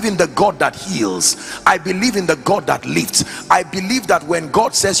believe in the God that heals. I believe in the God that lifts. I believe that when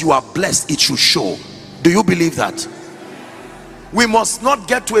God says you are blessed, it should show. Do you believe that? We must not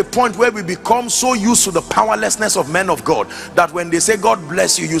get to a point where we become so used to the powerlessness of men of God that when they say God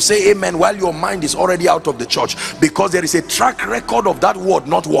bless you, you say amen while your mind is already out of the church, because there is a track record of that word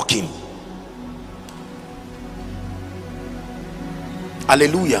not working.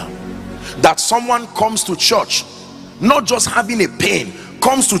 Hallelujah. That someone comes to church not just having a pain,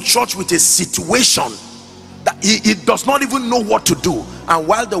 comes to church with a situation that he does not even know what to do, and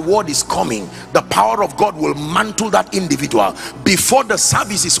while the word is coming, the power of God will mantle that individual. Before the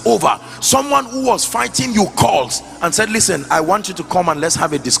service is over, someone who was fighting you calls and said, listen, I want you to come and let's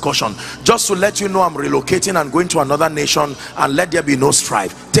have a discussion, just to let you know I'm relocating and going to another nation, and let there be no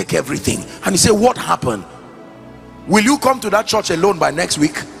strife, take everything. And he said, what happened? Will you come to that church alone by next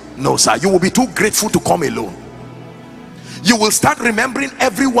week? No, sir. You will be too grateful to come alone. You will start remembering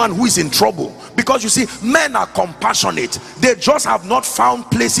everyone who is in trouble, because you see, men are compassionate. They just have not found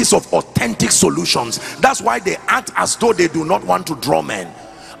places of authentic solutions. That's why they act as though they do not want to draw men.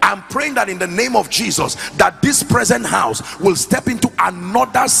 I'm praying that in the name of Jesus, that this present house will step into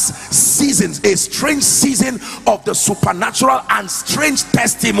another season, a strange season of the supernatural and strange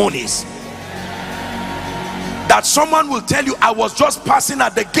testimonies. That someone will tell you, I was just passing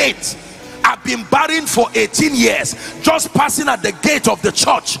at the gate. I've been barren for 18 years, just passing at the gate of the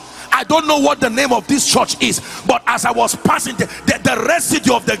church. I don't know what the name of this church is, but as I was passing, the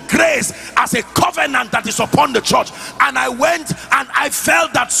residue of the grace as a covenant that is upon the church, and I went and I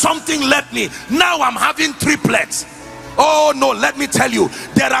felt that something left me. Now I'm having triplets. Oh no, let me tell you,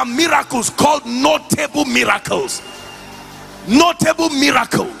 there are miracles called notable miracles. Notable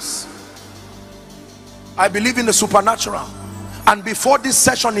miracles. I believe in the supernatural. And before this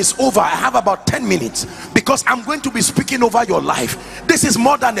session is over, I have about 10 minutes, because I'm going to be speaking over your life. This is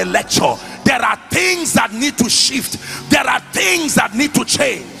more than a lecture. There are things that need to shift. There are things that need to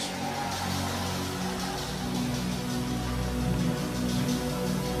change.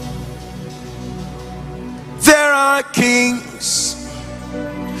 There are kings,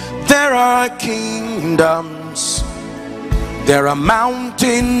 there are kingdoms, there are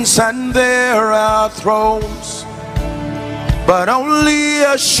mountains and there are thrones, but only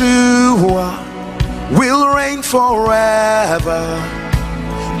Yeshua will reign forever.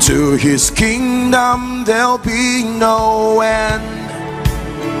 To his kingdom there'll be no end.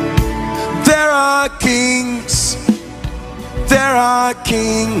 There are kings, there are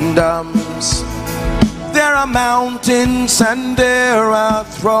kingdoms, there are mountains and there are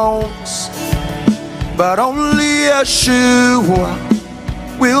thrones, but only Yeshua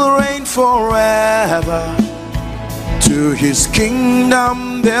will reign forever. To his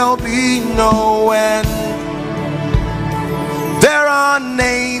kingdom there'll be no end. There are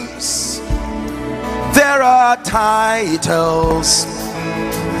names, there are titles,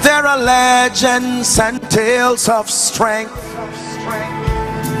 there are legends and tales of strength,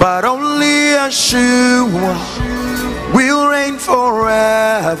 but only Yeshua will reign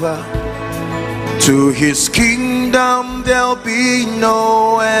forever. To his kingdom there'll be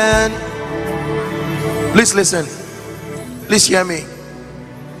no end. Please listen. Please hear me.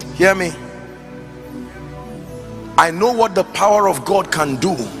 Hear me. I know what the power of God can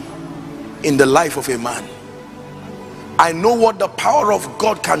do in the life of a man. I know what the power of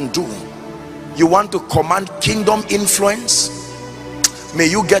God can do. You want to command kingdom influence? May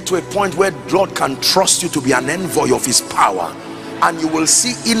you get to a point where God can trust you to be an envoy of his power, and you will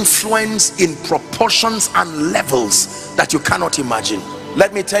see influence in proportions and levels that you cannot imagine.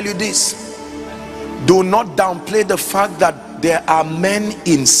 Let me tell you this. Do not downplay the fact that there are men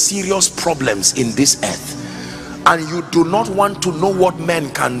in serious problems in this earth, and you do not want to know what men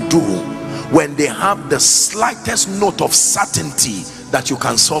can do when they have the slightest note of certainty that you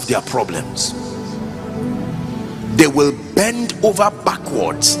can solve their problems. They will bend over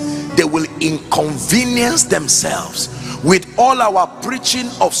backwards. They will inconvenience themselves. With all our preaching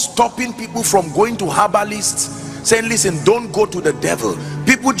of stopping people from going to herbalists, saying, listen, don't go to the devil,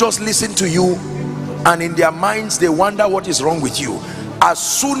 people just listen to you, and in their minds they wonder what is wrong with you. As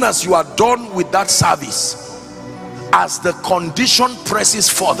soon as you are done with that service, as the condition presses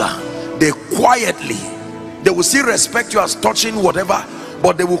further, they quietly, they will still respect you as touching whatever,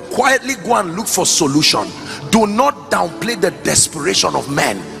 but they will quietly go and look for solution. Do not downplay the desperation of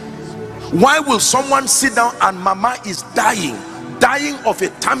men. Why will someone sit down and mama is dying of a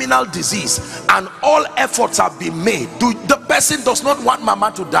terminal disease, and all efforts have been made? The person does not want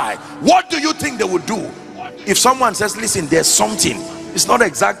mama to die. What do you think they would do? If someone says, listen, there's something, it's not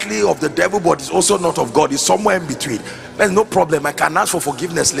exactly of the devil, but it's also not of God, it's somewhere in between, there's no problem, I can ask for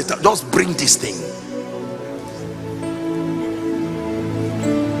forgiveness later, just bring this thing.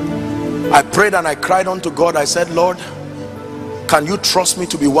 I prayed and I cried unto God. I said, Lord, can you trust me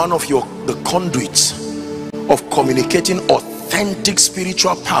to be one of the conduits of communicating authentic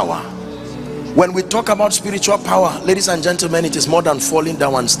spiritual power? When we talk about spiritual power, ladies and gentlemen, it is more than falling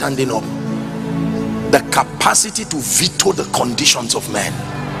down and standing up. The capacity to veto the conditions of men.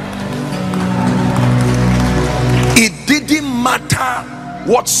 It didn't matter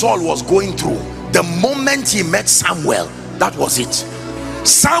what Saul was going through. The moment he met Samuel, that was it.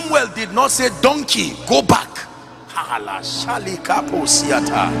 Samuel did not say, donkey, go back.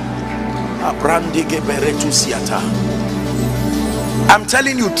 I'm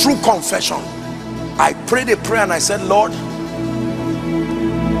telling you, true confession. I prayed a prayer and I said, Lord,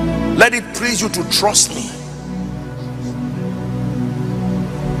 let it please you to trust me,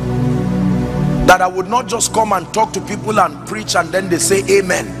 that I would not just come and talk to people and preach and then they say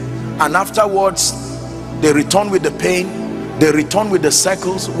amen, and afterwards they return with the pain, they return with the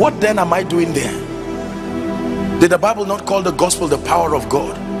circles. What then am I doing there? Did the Bible not call the gospel the power of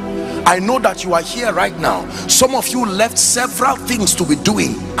God? I know that you are here right now. Some of you left several things to be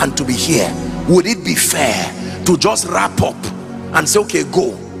doing and to be here. Would it be fair to just wrap up and say, okay,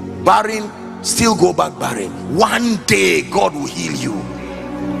 go? Barren, still go back barren. One day God will heal you.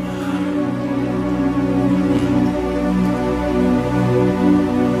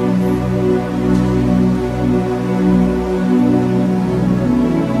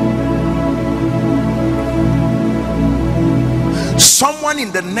 Someone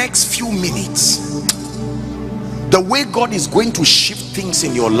in the next few minutes, the way God is going to shift things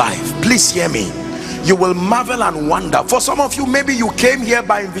in your life, please hear me, you will marvel and wonder. For some of you, maybe you came here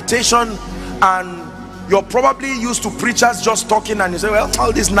by invitation and you're probably used to preachers just talking, and you say, well,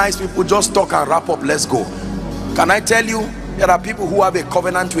 all these nice people just talk and wrap up, let's go. Can I tell you, there are people who have a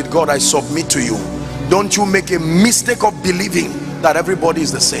covenant with God. I submit to you, don't you make a mistake of believing that everybody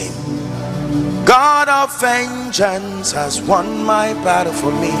is the same. God of vengeance has won my battle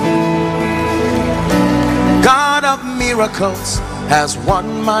for me. God of miracles has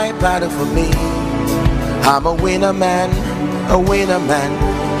won my battle for me. I'm a winner man, a winner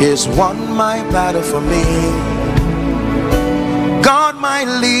man. He's won my battle for me. God my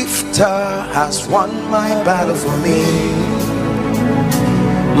lifter has won my battle for me.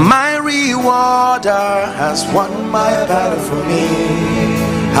 My rewarder has won my battle for me.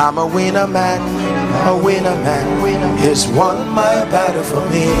 I'm a winner man, a winner man. He's won my battle for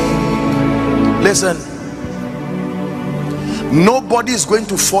me. Listen, nobody is going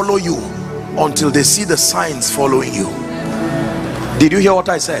to follow you until they see the signs following you. Did you hear what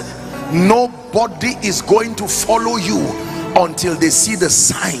I said? Nobody is going to follow you until they see the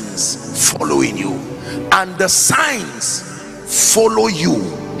signs following you. And the signs follow you,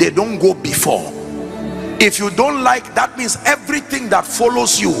 they don't go before. If you don't like, that means everything that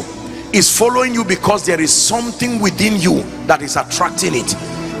follows you is following you because there is something within you that is attracting it.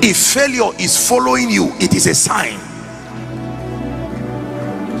 If failure is following you, it is a sign.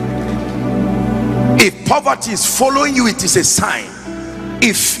 If poverty is following you, it is a sign.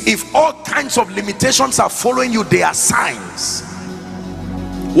 If all kinds of limitations are following you, they are signs.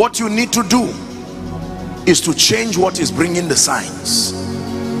 What you need to do is to change what is bringing the signs.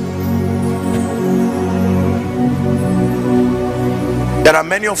 There are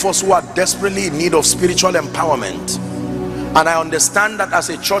many of us who are desperately in need of spiritual empowerment, and I understand that as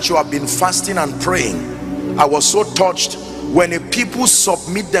a church you have been fasting and praying. I was so touched when a people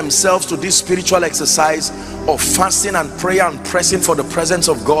submit themselves to this spiritual exercise of fasting and prayer and pressing for the presence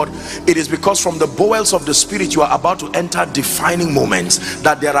of God. It is because from the bowels of the spirit you are about to enter defining moments,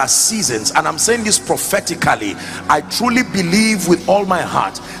 that there are seasons, and I'm saying this prophetically. I truly believe with all my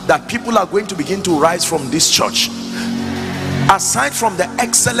heart that people are going to begin to rise from this church. Aside from the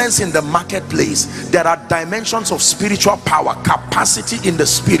excellence in the marketplace, there are dimensions of spiritual power, capacity in the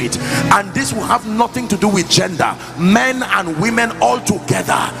spirit, and this will have nothing to do with gender. Men and women all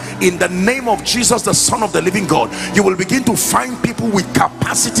together, in the name of Jesus, the Son of the living God, you will begin to find people with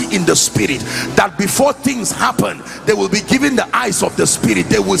capacity in the spirit, that before things happen, they will be given the eyes of the spirit.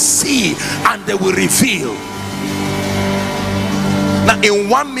 They will see and they will reveal. Now, in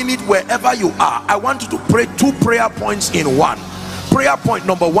 1 minute, wherever you are, I want you to pray 2 prayer points in one. Prayer point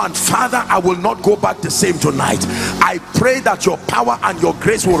number 1: Father, I will not go back the same tonight. I pray that your power and your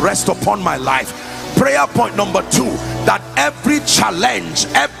grace will rest upon my life. Prayer point number 2: that every challenge,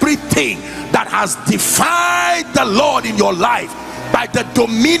 everything that has defied the Lord in your life, by the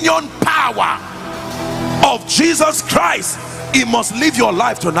dominion power of Jesus Christ, it must leave your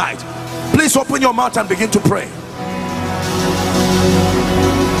life tonight. Please open your mouth and begin to pray.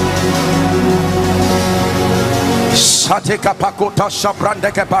 Are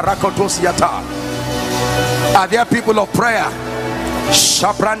there people of prayer?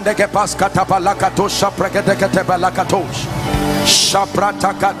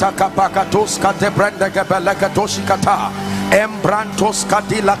 Embrantos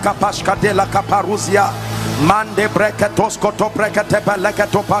kadila kapash kadila kaparuzia mande breketos koto brekete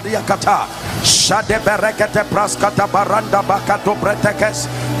beleketo paria kata shade berekete praskata baranda bakato bretekes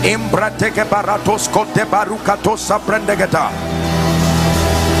imbrateke baratos kote barukatos sabrendegeta.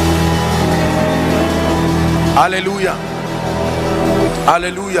 Hallelujah,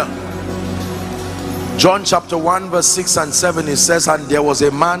 hallelujah. John chapter 1 verse 6 and 7, it says, and there was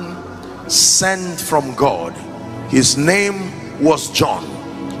a man sent from God, his name was John.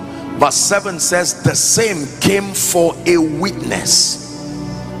 Verse 7 says, the same came for a witness,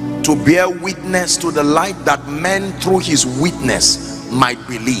 to bear witness to the light, that men through his witness might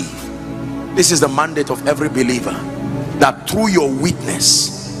believe. This is the mandate of every believer, that through your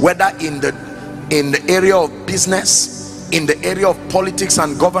witness, whether in the area of business, in the area of politics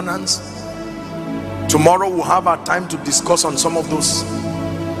and governance, tomorrow we'll have our time to discuss on some of those,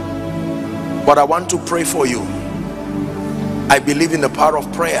 but I want to pray for you. I believe in the power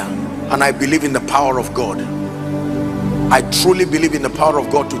of prayer, and I believe in the power of God. I truly believe in the power of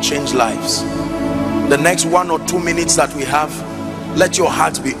God to change lives. The next 1 or 2 minutes that we have, let your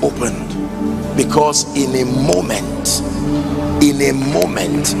heart be opened, because in a moment,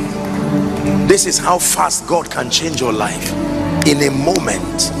 this is how fast God can change your life. In a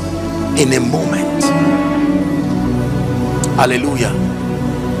moment. Hallelujah.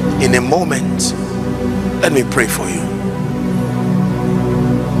 In a moment. Let me pray for you.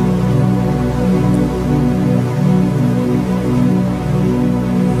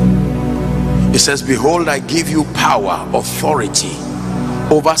 It says, behold, I give you power, authority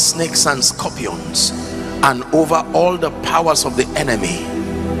over snakes and scorpions, and over all the powers of the enemy,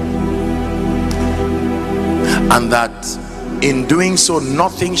 and that in doing so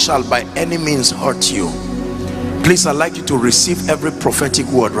nothing shall by any means hurt you. Please, I'd like you to receive every prophetic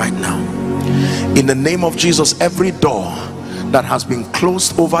word right now. In the name of Jesus, every door that has been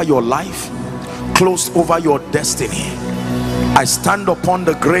closed over your life, closed over your destiny, I stand upon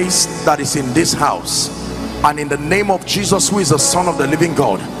the grace that is in this house, and in the name of Jesus, who is the Son of the living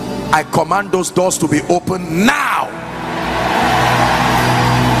God, I command those doors to be open now.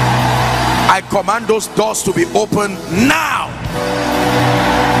 I command those doors to be open now.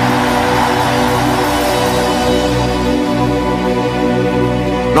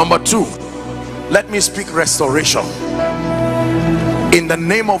 Number 2, let me speak restoration. In the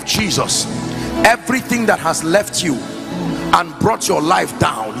name of Jesus, everything that has left you and brought your life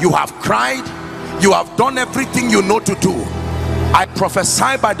down, you have cried, you have done everything you know to do. I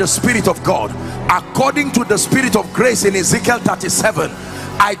prophesy by the Spirit of God, according to the Spirit of grace in Ezekiel 37,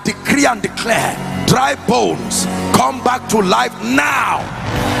 I decree and declare, dry bones, come back to life now.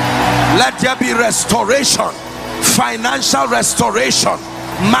 Let there be restoration, financial restoration,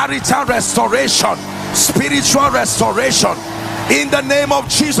 marital restoration, spiritual restoration, in the name of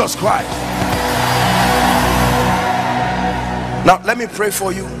Jesus Christ. Now let me pray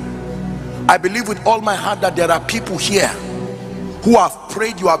for you. I believe with all my heart that there are people here who have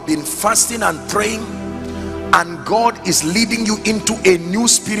prayed, you have been fasting and praying, and God is leading you into a new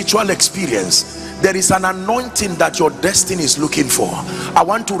spiritual experience. There is an anointing that your destiny is looking for. I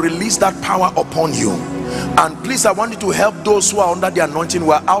want to release that power upon you. And please, I want you to help those who are under the anointing.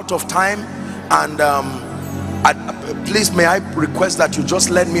 We're out of time, and please may I request that you just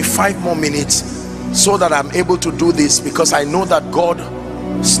lend me 5 more minutes so that I'm able to do this, because I know that God,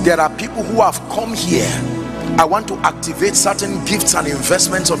 there are people who have come here. I want to activate certain gifts and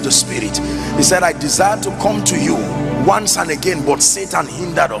investments of the Spirit. He said, I desire to come to you once and again, but Satan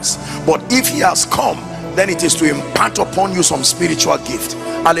hindered us. But if he has come, then it is to impart upon you some spiritual gift.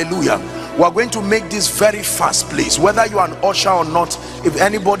 Hallelujah. We are going to make this very fast, please. Whether you are an usher or not, if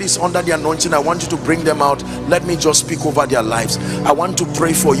anybody is under the anointing, I want you to bring them out. Let me just speak over their lives. I want to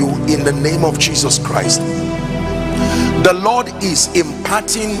pray for you in the name of Jesus Christ. The Lord is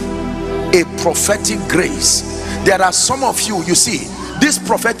imparting a prophetic grace. There are some of you, you see, this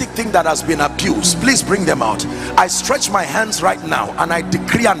prophetic thing that has been abused, please bring them out. I stretch my hands right now and I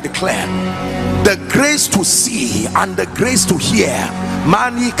decree and declare the grace to see and the grace to hear.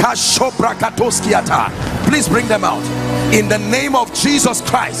 Please bring them out in the name of Jesus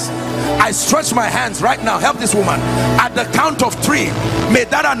Christ. I stretch my hands right now. Help this woman. At the count of 3, may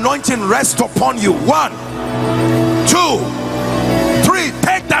that anointing rest upon you. 1, 2, 3.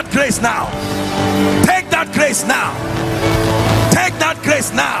 Take that grace now. Take that grace now. Take that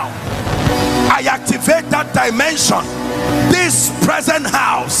grace now. I activate that dimension. This present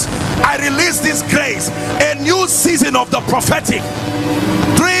house, I release this grace. A new season of the prophetic,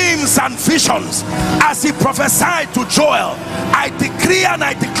 dreams and visions. As he prophesied to Joel, I decree and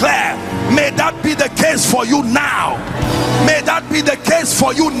I declare, may that be the case for you now. May that be the case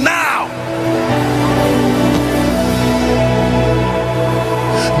for you now.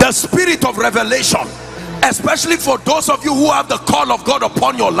 The spirit of revelation, especially for those of you who have the call of God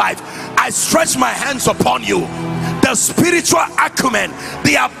upon your life, I stretch my hands upon you. The spiritual acumen,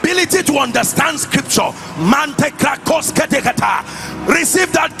 the ability to understand scripture,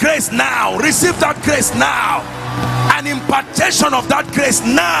 receive that grace now. Receive that grace now. An impartation of that grace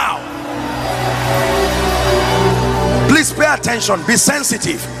now. Please pay attention, be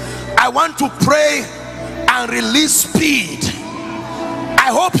sensitive. I want to pray and release speed. I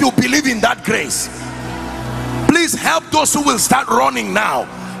hope you believe in that grace. Please help those who will start running now.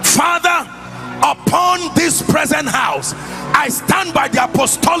 Father, upon this present house, I stand by the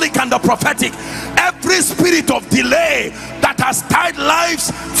apostolic and the prophetic. Every spirit of delay that has tied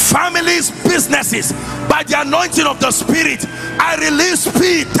lives, families, businesses, by the anointing of the Spirit, I release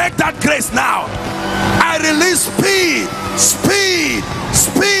speed. Take that grace now. I release speed, speed,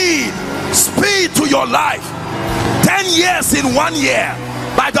 speed, speed to your life. 10 years in 1 year,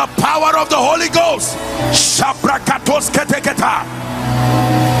 by the power of the Holy Ghost.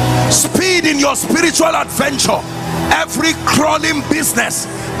 Speed in your spiritual adventure. Every crawling business,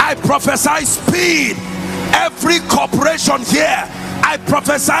 I prophesy speed. Every corporation here, I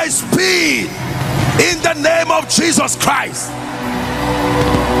prophesy speed in the name of Jesus Christ.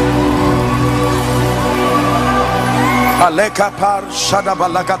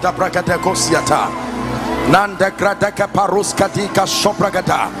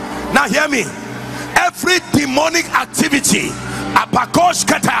 Now hear me. Every demonic activity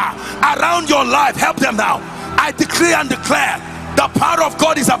around your life, help them now. I decree and declare, the power of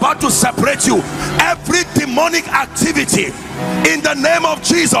God is about to separate you. Every demonic activity, in the name of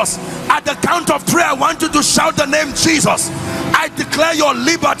Jesus, at the count of 3, I want you to shout the name Jesus. I declare your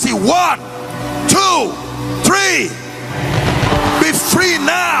liberty. 1, 2, 3. Be free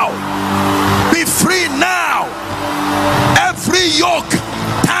now. Be free now. Every yoke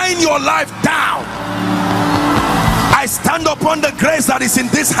tying your life down, I stand upon the grace that is in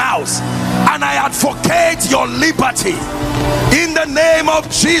this house and I advocate your liberty in the name of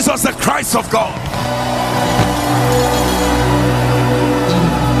Jesus, the Christ of God.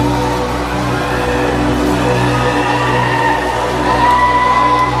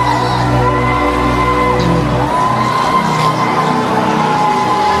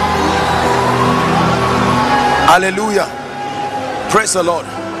 Hallelujah. Praise the Lord.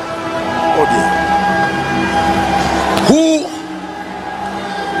 Oh dear.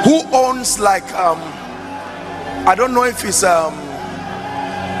 Who owns, like I don't know if it's a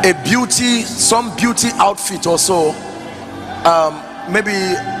beauty, some beauty outfit or so, maybe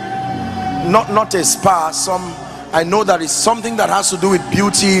not a spa, some, I know that it's something that has to do with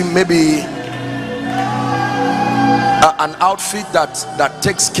beauty, maybe an outfit that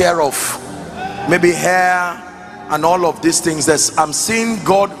takes care of maybe hair and all of these things. I'm seeing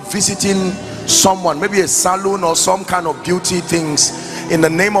God visiting someone, maybe a salon or some kind of beauty things. In the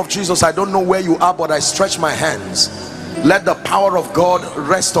name of Jesus, I don't know where you are, but I stretch my hands. Let the power of God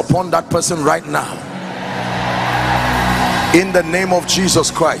rest upon that person right now, in the name of Jesus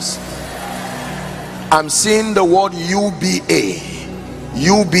Christ. I'm seeing the word UBA.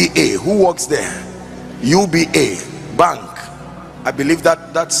 UBA. Who works there? UBA bank. I believe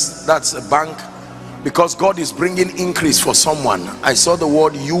that's a bank, because God is bringing increase for someone. I saw the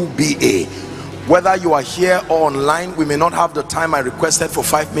word UBA. Whether you are here or online, we may not have the time I requested for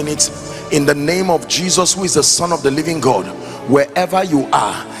 5 minutes. In the name of Jesus, who is the Son of the living God, wherever you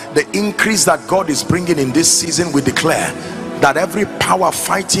are, the increase that God is bringing in this season, we declare that every power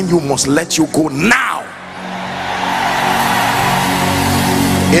fighting you must let you go now,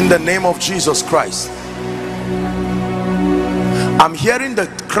 in the name of Jesus Christ. I'm hearing the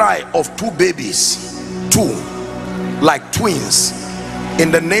cry of 2 babies, 2 like twins. In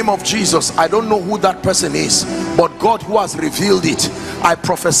the name of Jesus, I don't know who that person is, but God who has revealed it, I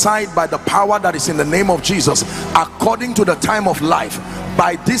prophesied by the power that is in the name of Jesus, according to the time of life,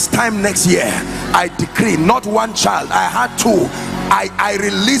 by this time next year, I decree not 1 child, I had 2. I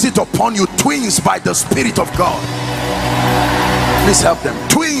release it upon you, twins by the Spirit of God. Please help them.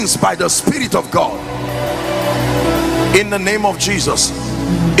 Twins by the Spirit of God, in the name of Jesus.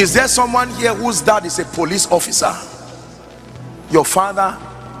 Is there someone here whose dad is a police officer? Your father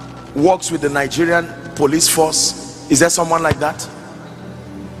works with the Nigerian police force. Is there someone like that?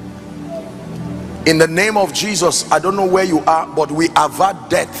 In the name of Jesus, I don't know where you are, but we avert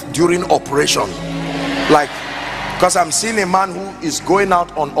death during operation. Like, because I'm seeing a man who is going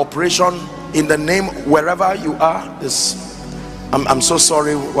out on operation. In the name, wherever you are, I'm so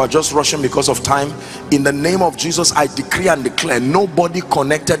sorry, we're just rushing because of time. In the name of Jesus, I decree and declare, nobody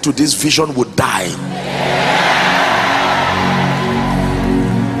connected to this vision would die.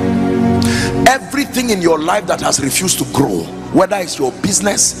 Everything in your life that has refused to grow, whether it's your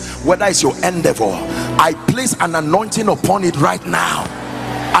business, whether it's your endeavor, I place an anointing upon it right now,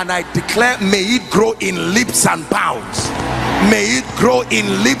 and I declare, may it grow in leaps and bounds. May it grow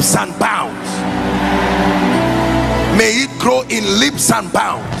in leaps and bounds. May it grow in leaps and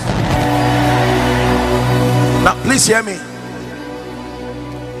bounds. Now please hear me.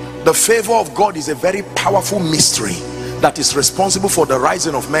 The favor of God is a very powerful mystery that is responsible for the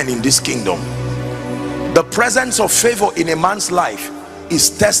rising of men in this kingdom. The presence of favor in a man's life is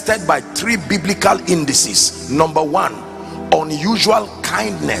tested by 3 biblical indices. Number 1, unusual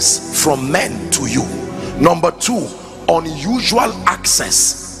kindness from men to you. Number 2, unusual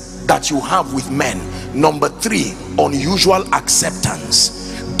access that you have with men. Number 3, unusual acceptance.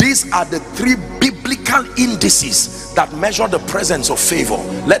 These are the 3 biblical indices that measure the presence of favor.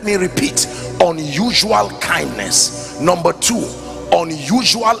 Let me repeat: unusual kindness. Number 2,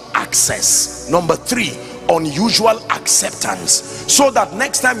 unusual access. Number 3, unusual acceptance. So that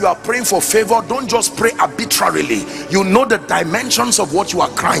next time you are praying for favor, don't just pray arbitrarily. You know the dimensions of what you are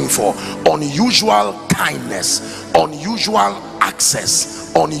crying for. Unusual kindness, unusual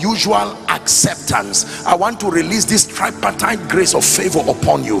access, unusual acceptance. I want to release this tripartite grace of favor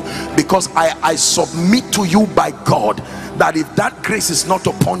upon you, because I submit to you by God that if that grace is not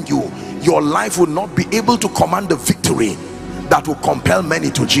upon you, your life will not be able to command the victory that will compel many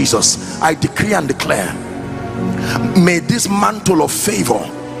to Jesus. I decree and declare, may this mantle of favor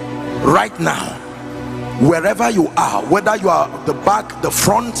right now, wherever you are, whether you are the back, the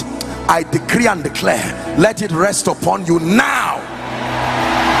front, I decree and declare, let it rest upon you now.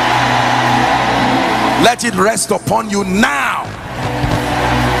 Let it rest upon you now.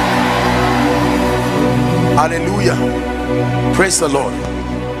 Hallelujah. Praise the Lord.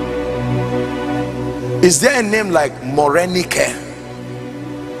 Is there a name like Morenike?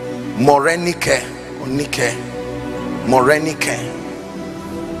 Morenike or Nike? Morenike.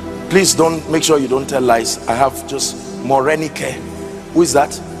 Please don't, make sure you don't tell lies. I have just Morenike. Who is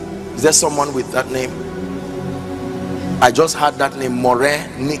that? Is there someone with that name? I just had that name,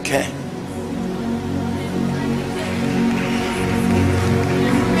 Morenike.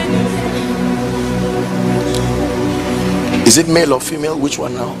 Is it male or female? Which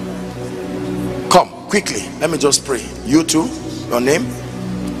one now? Come quickly, let me just pray. You too, your name?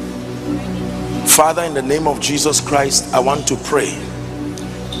 Father, in the name of Jesus Christ, I want to pray.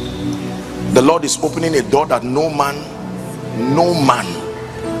 The Lord is opening a door that no man,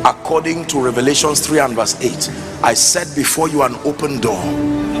 according to Revelations 3 and verse 8, I set before you an open door.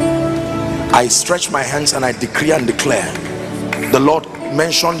 I stretch my hands and I decree and declare. The Lord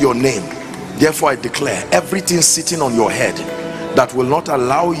mentioned your name, Therefore I declare everything sitting on your head that will not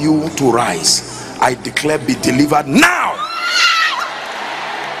allow you to rise, I declare be delivered now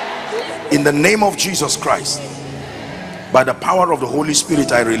in the name of Jesus Christ. By the power of the Holy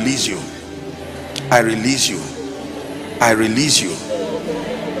Spirit, I release you. I release you. I release you.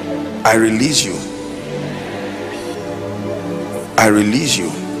 I release you. I release you.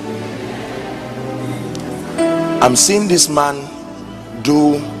 I'm seeing this man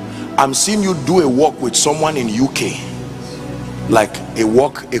I'm seeing you do a work with someone in UK, like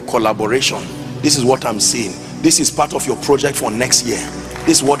a collaboration. This is what I'm seeing. This is part of your project for next year.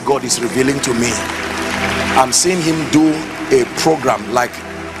 This is what God is revealing to me. I'm seeing him do a program, like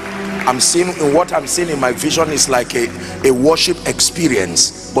I'm seeing in my vision is like a worship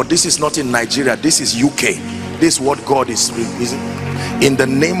experience, but this is not in Nigeria, this is UK. This is what God is in the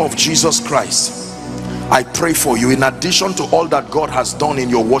name of Jesus Christ. I pray for you. In addition to all that God has done in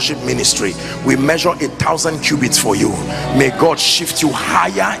your worship ministry, we measure 1,000 cubits for you. May God shift you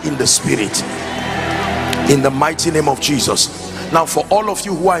higher in the spirit, in the mighty name of Jesus. Now for all of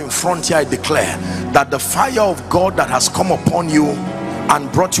you who are in front here, I declare that the fire of God that has come upon you and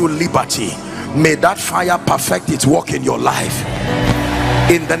brought you liberty, may that fire perfect its work in your life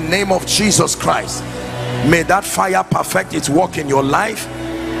in the name of Jesus Christ. May that fire perfect its work in your life.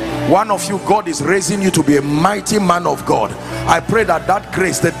 One of you, God is raising you to be a mighty man of God. I pray that that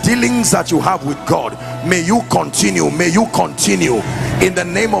grace, the dealings that you have with God, may you continue in the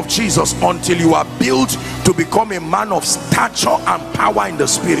name of Jesus until you are built to become a man of stature and power in the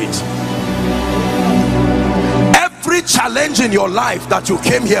spirit. Every challenge in your life that you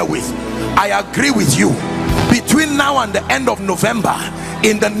came here with, I agree with you. Between now and the end of November,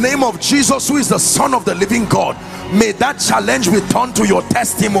 in the name of Jesus, who is the Son of the living God, may that challenge be turned to your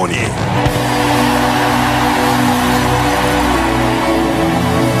testimony.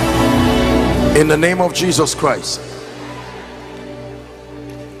 In the name of Jesus Christ.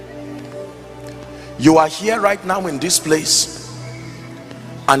 You are here right now in this place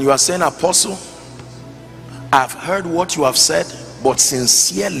and you are saying, Apostle, I've heard what you have said, but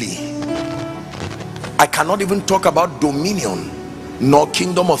sincerely I cannot even talk about dominion nor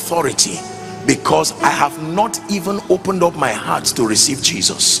kingdom authority, because I have not even opened up my heart to receive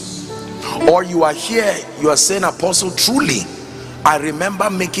Jesus. Or you are here, you are saying, Apostle, truly I remember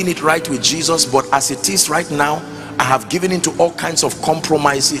making it right with Jesus, but as it is right now, I have given into all kinds of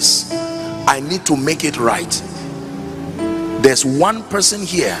compromises. I need to make it right. There's one person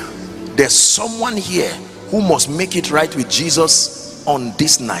here, there's someone here who must make it right with Jesus on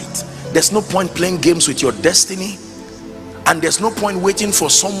this night. There's no point playing games with your destiny, and there's no point waiting for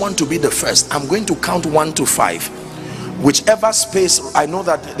someone to be the first. I'm going to count 1 to 5. Whichever space, I know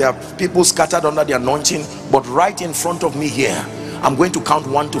that there are people scattered under the anointing, but right in front of me here, I'm going to count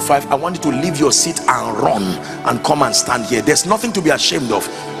 1 to 5. I want you to leave your seat and run and come and stand here. There's nothing to be ashamed of.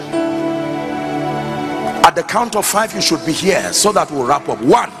 At the count of 5, you should be here so that we'll wrap up.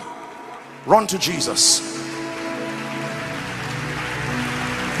 1, run to Jesus.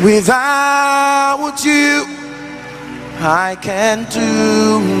 Without you, I can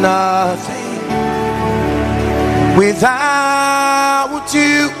do nothing. Without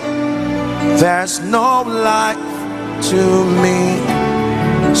you, there's no life to me.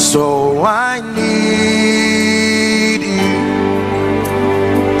 So I need you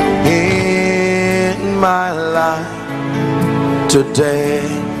in my life today.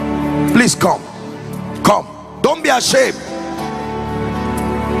 Please come. Don't be ashamed.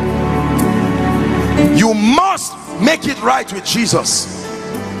 You must make it right with Jesus.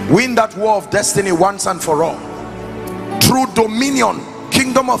 Win that war of destiny once and for all. True dominion,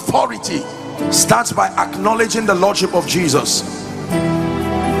 kingdom authority, starts by acknowledging the lordship of Jesus.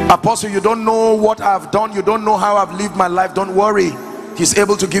 Apostle, you don't know what I've done, you don't know how I've lived my life. Don't worry, he's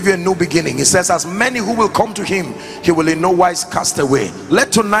able to give you a new beginning. He says, as many who will come to him, he will in no wise cast away.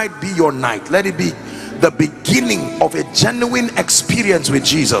 Let tonight be your night. Let it be the beginning of a genuine experience with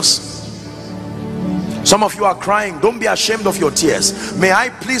Jesus. Some of you are crying. Don't be ashamed of your tears. May I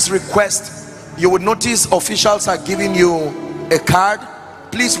please request, you would notice officials are giving you a card.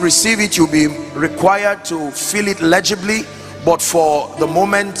 Please receive it. You'll be required to fill it legibly, but for the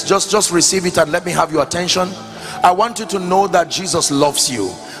moment, just receive it and let me have your attention. I want you to know that Jesus loves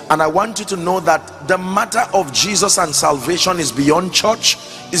you, and I want you to know that the matter of Jesus and salvation is beyond church,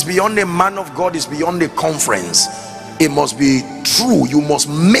 is beyond a man of God, is beyond a conference. It must be true. You must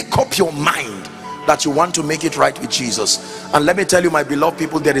make up your mind that you want to make it right with Jesus. And let me tell you, my beloved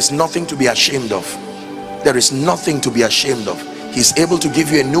people, there is nothing to be ashamed of. There is nothing to be ashamed of. He's able to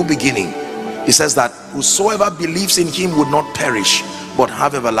give you a new beginning. He says that whosoever believes in him would not perish but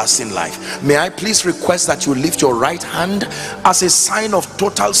have everlasting life. May I please request that you lift your right hand as a sign of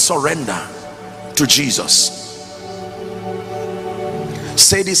total surrender to Jesus.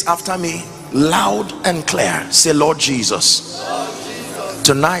 Say this after me, loud and clear. Say, Lord Jesus,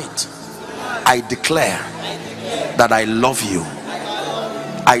 tonight I declare that I love you.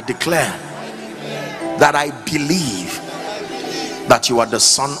 I declare that I believe that you are the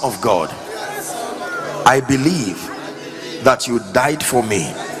Son of God. I believe that you died for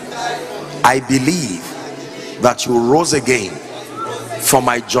me. I believe that you rose again for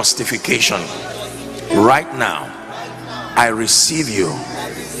my justification. Right now, I receive you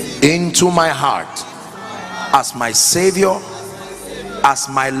into my heart as my Savior, as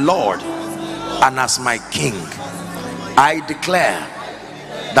my Lord, and as my King. I declare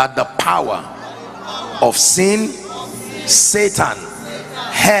that the power of sin, Satan,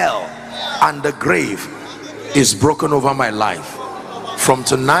 hell, and the grave is broken over my life. From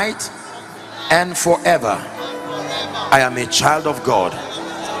tonight and forever, I am a child of God.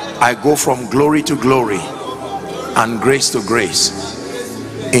 I go from glory to glory and grace to grace,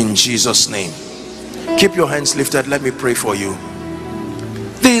 in Jesus' name. Keep your hands lifted. Let me pray for you.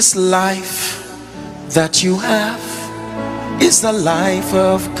 This life that you have is the life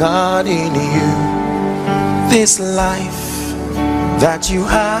of God in you. This life that you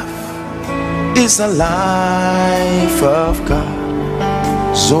have is the life of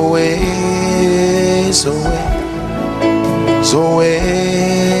God. Zoe, Zoe, Zoe,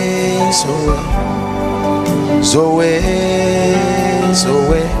 Zoe, Zoe,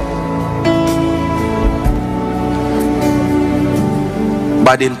 Zoe.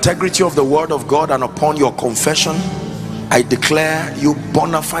 By the integrity of the word of God and upon your confession, I declare you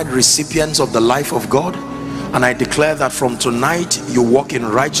bona fide recipients of the life of God. And I declare that from tonight you walk in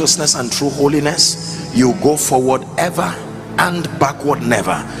righteousness and true holiness. You go forward ever and backward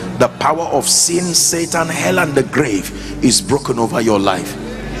never. The power of sin, Satan, hell, and the grave is broken over your life.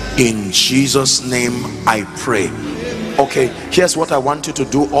 In Jesus' name I pray. Okay, here's what I want you to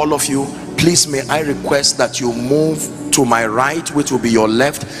do, all of you. Please, may I request that you move to my right, which will be your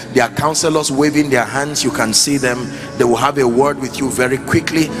left. There are counselors waving their hands. You can see them. They will have a word with you very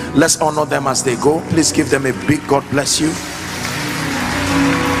quickly. Let's honor them as they go. Please give them a big God bless you.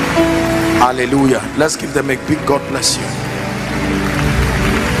 Hallelujah. Let's give them a big God bless you.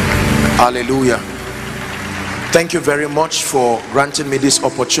 Hallelujah. Thank you very much for granting me this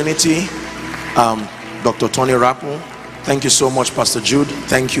opportunity. Dr. Tony Rappel, thank you so much. Pastor Jude,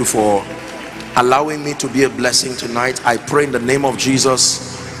 thank you for allowing me to be a blessing tonight. I pray in the name of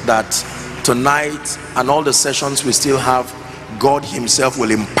Jesus that tonight and all the sessions we still have, God himself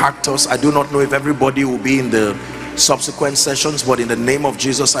will impact us. I do not know if everybody will be in the subsequent sessions, but in the name of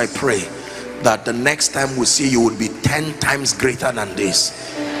Jesus I pray that the next time we see you will be 10 times greater than this.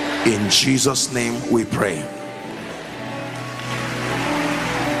 In Jesus' name we pray.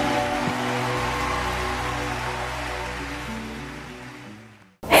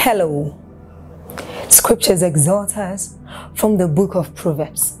 Hello. Scriptures exhort us from the book of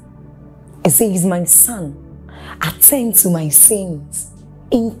Proverbs. It says, my son, attend to my sayings,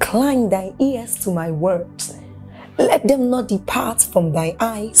 incline thy ears to my words, let them not depart from thy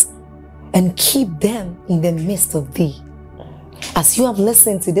eyes, and keep them in the midst of thee. As you have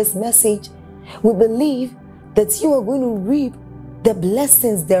listened to this message, we believe that you are going to reap the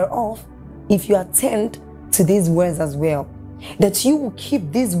blessings thereof if you attend to these words as well. That you will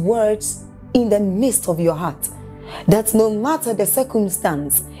keep these words in the midst of your heart, that no matter the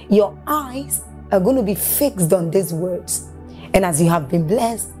circumstance, your eyes are going to be fixed on these words. And as you have been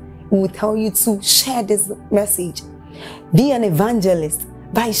blessed, we will tell you to share this message. Be an evangelist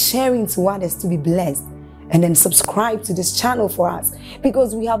by sharing to others to be blessed. And then subscribe to this channel for us,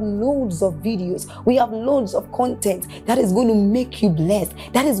 because we have loads of videos, we have loads of content that is going to make you blessed,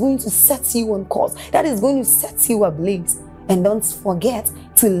 that is going to set you on course, that is going to set you ablaze. And don't forget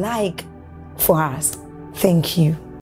to like for us. Thank you.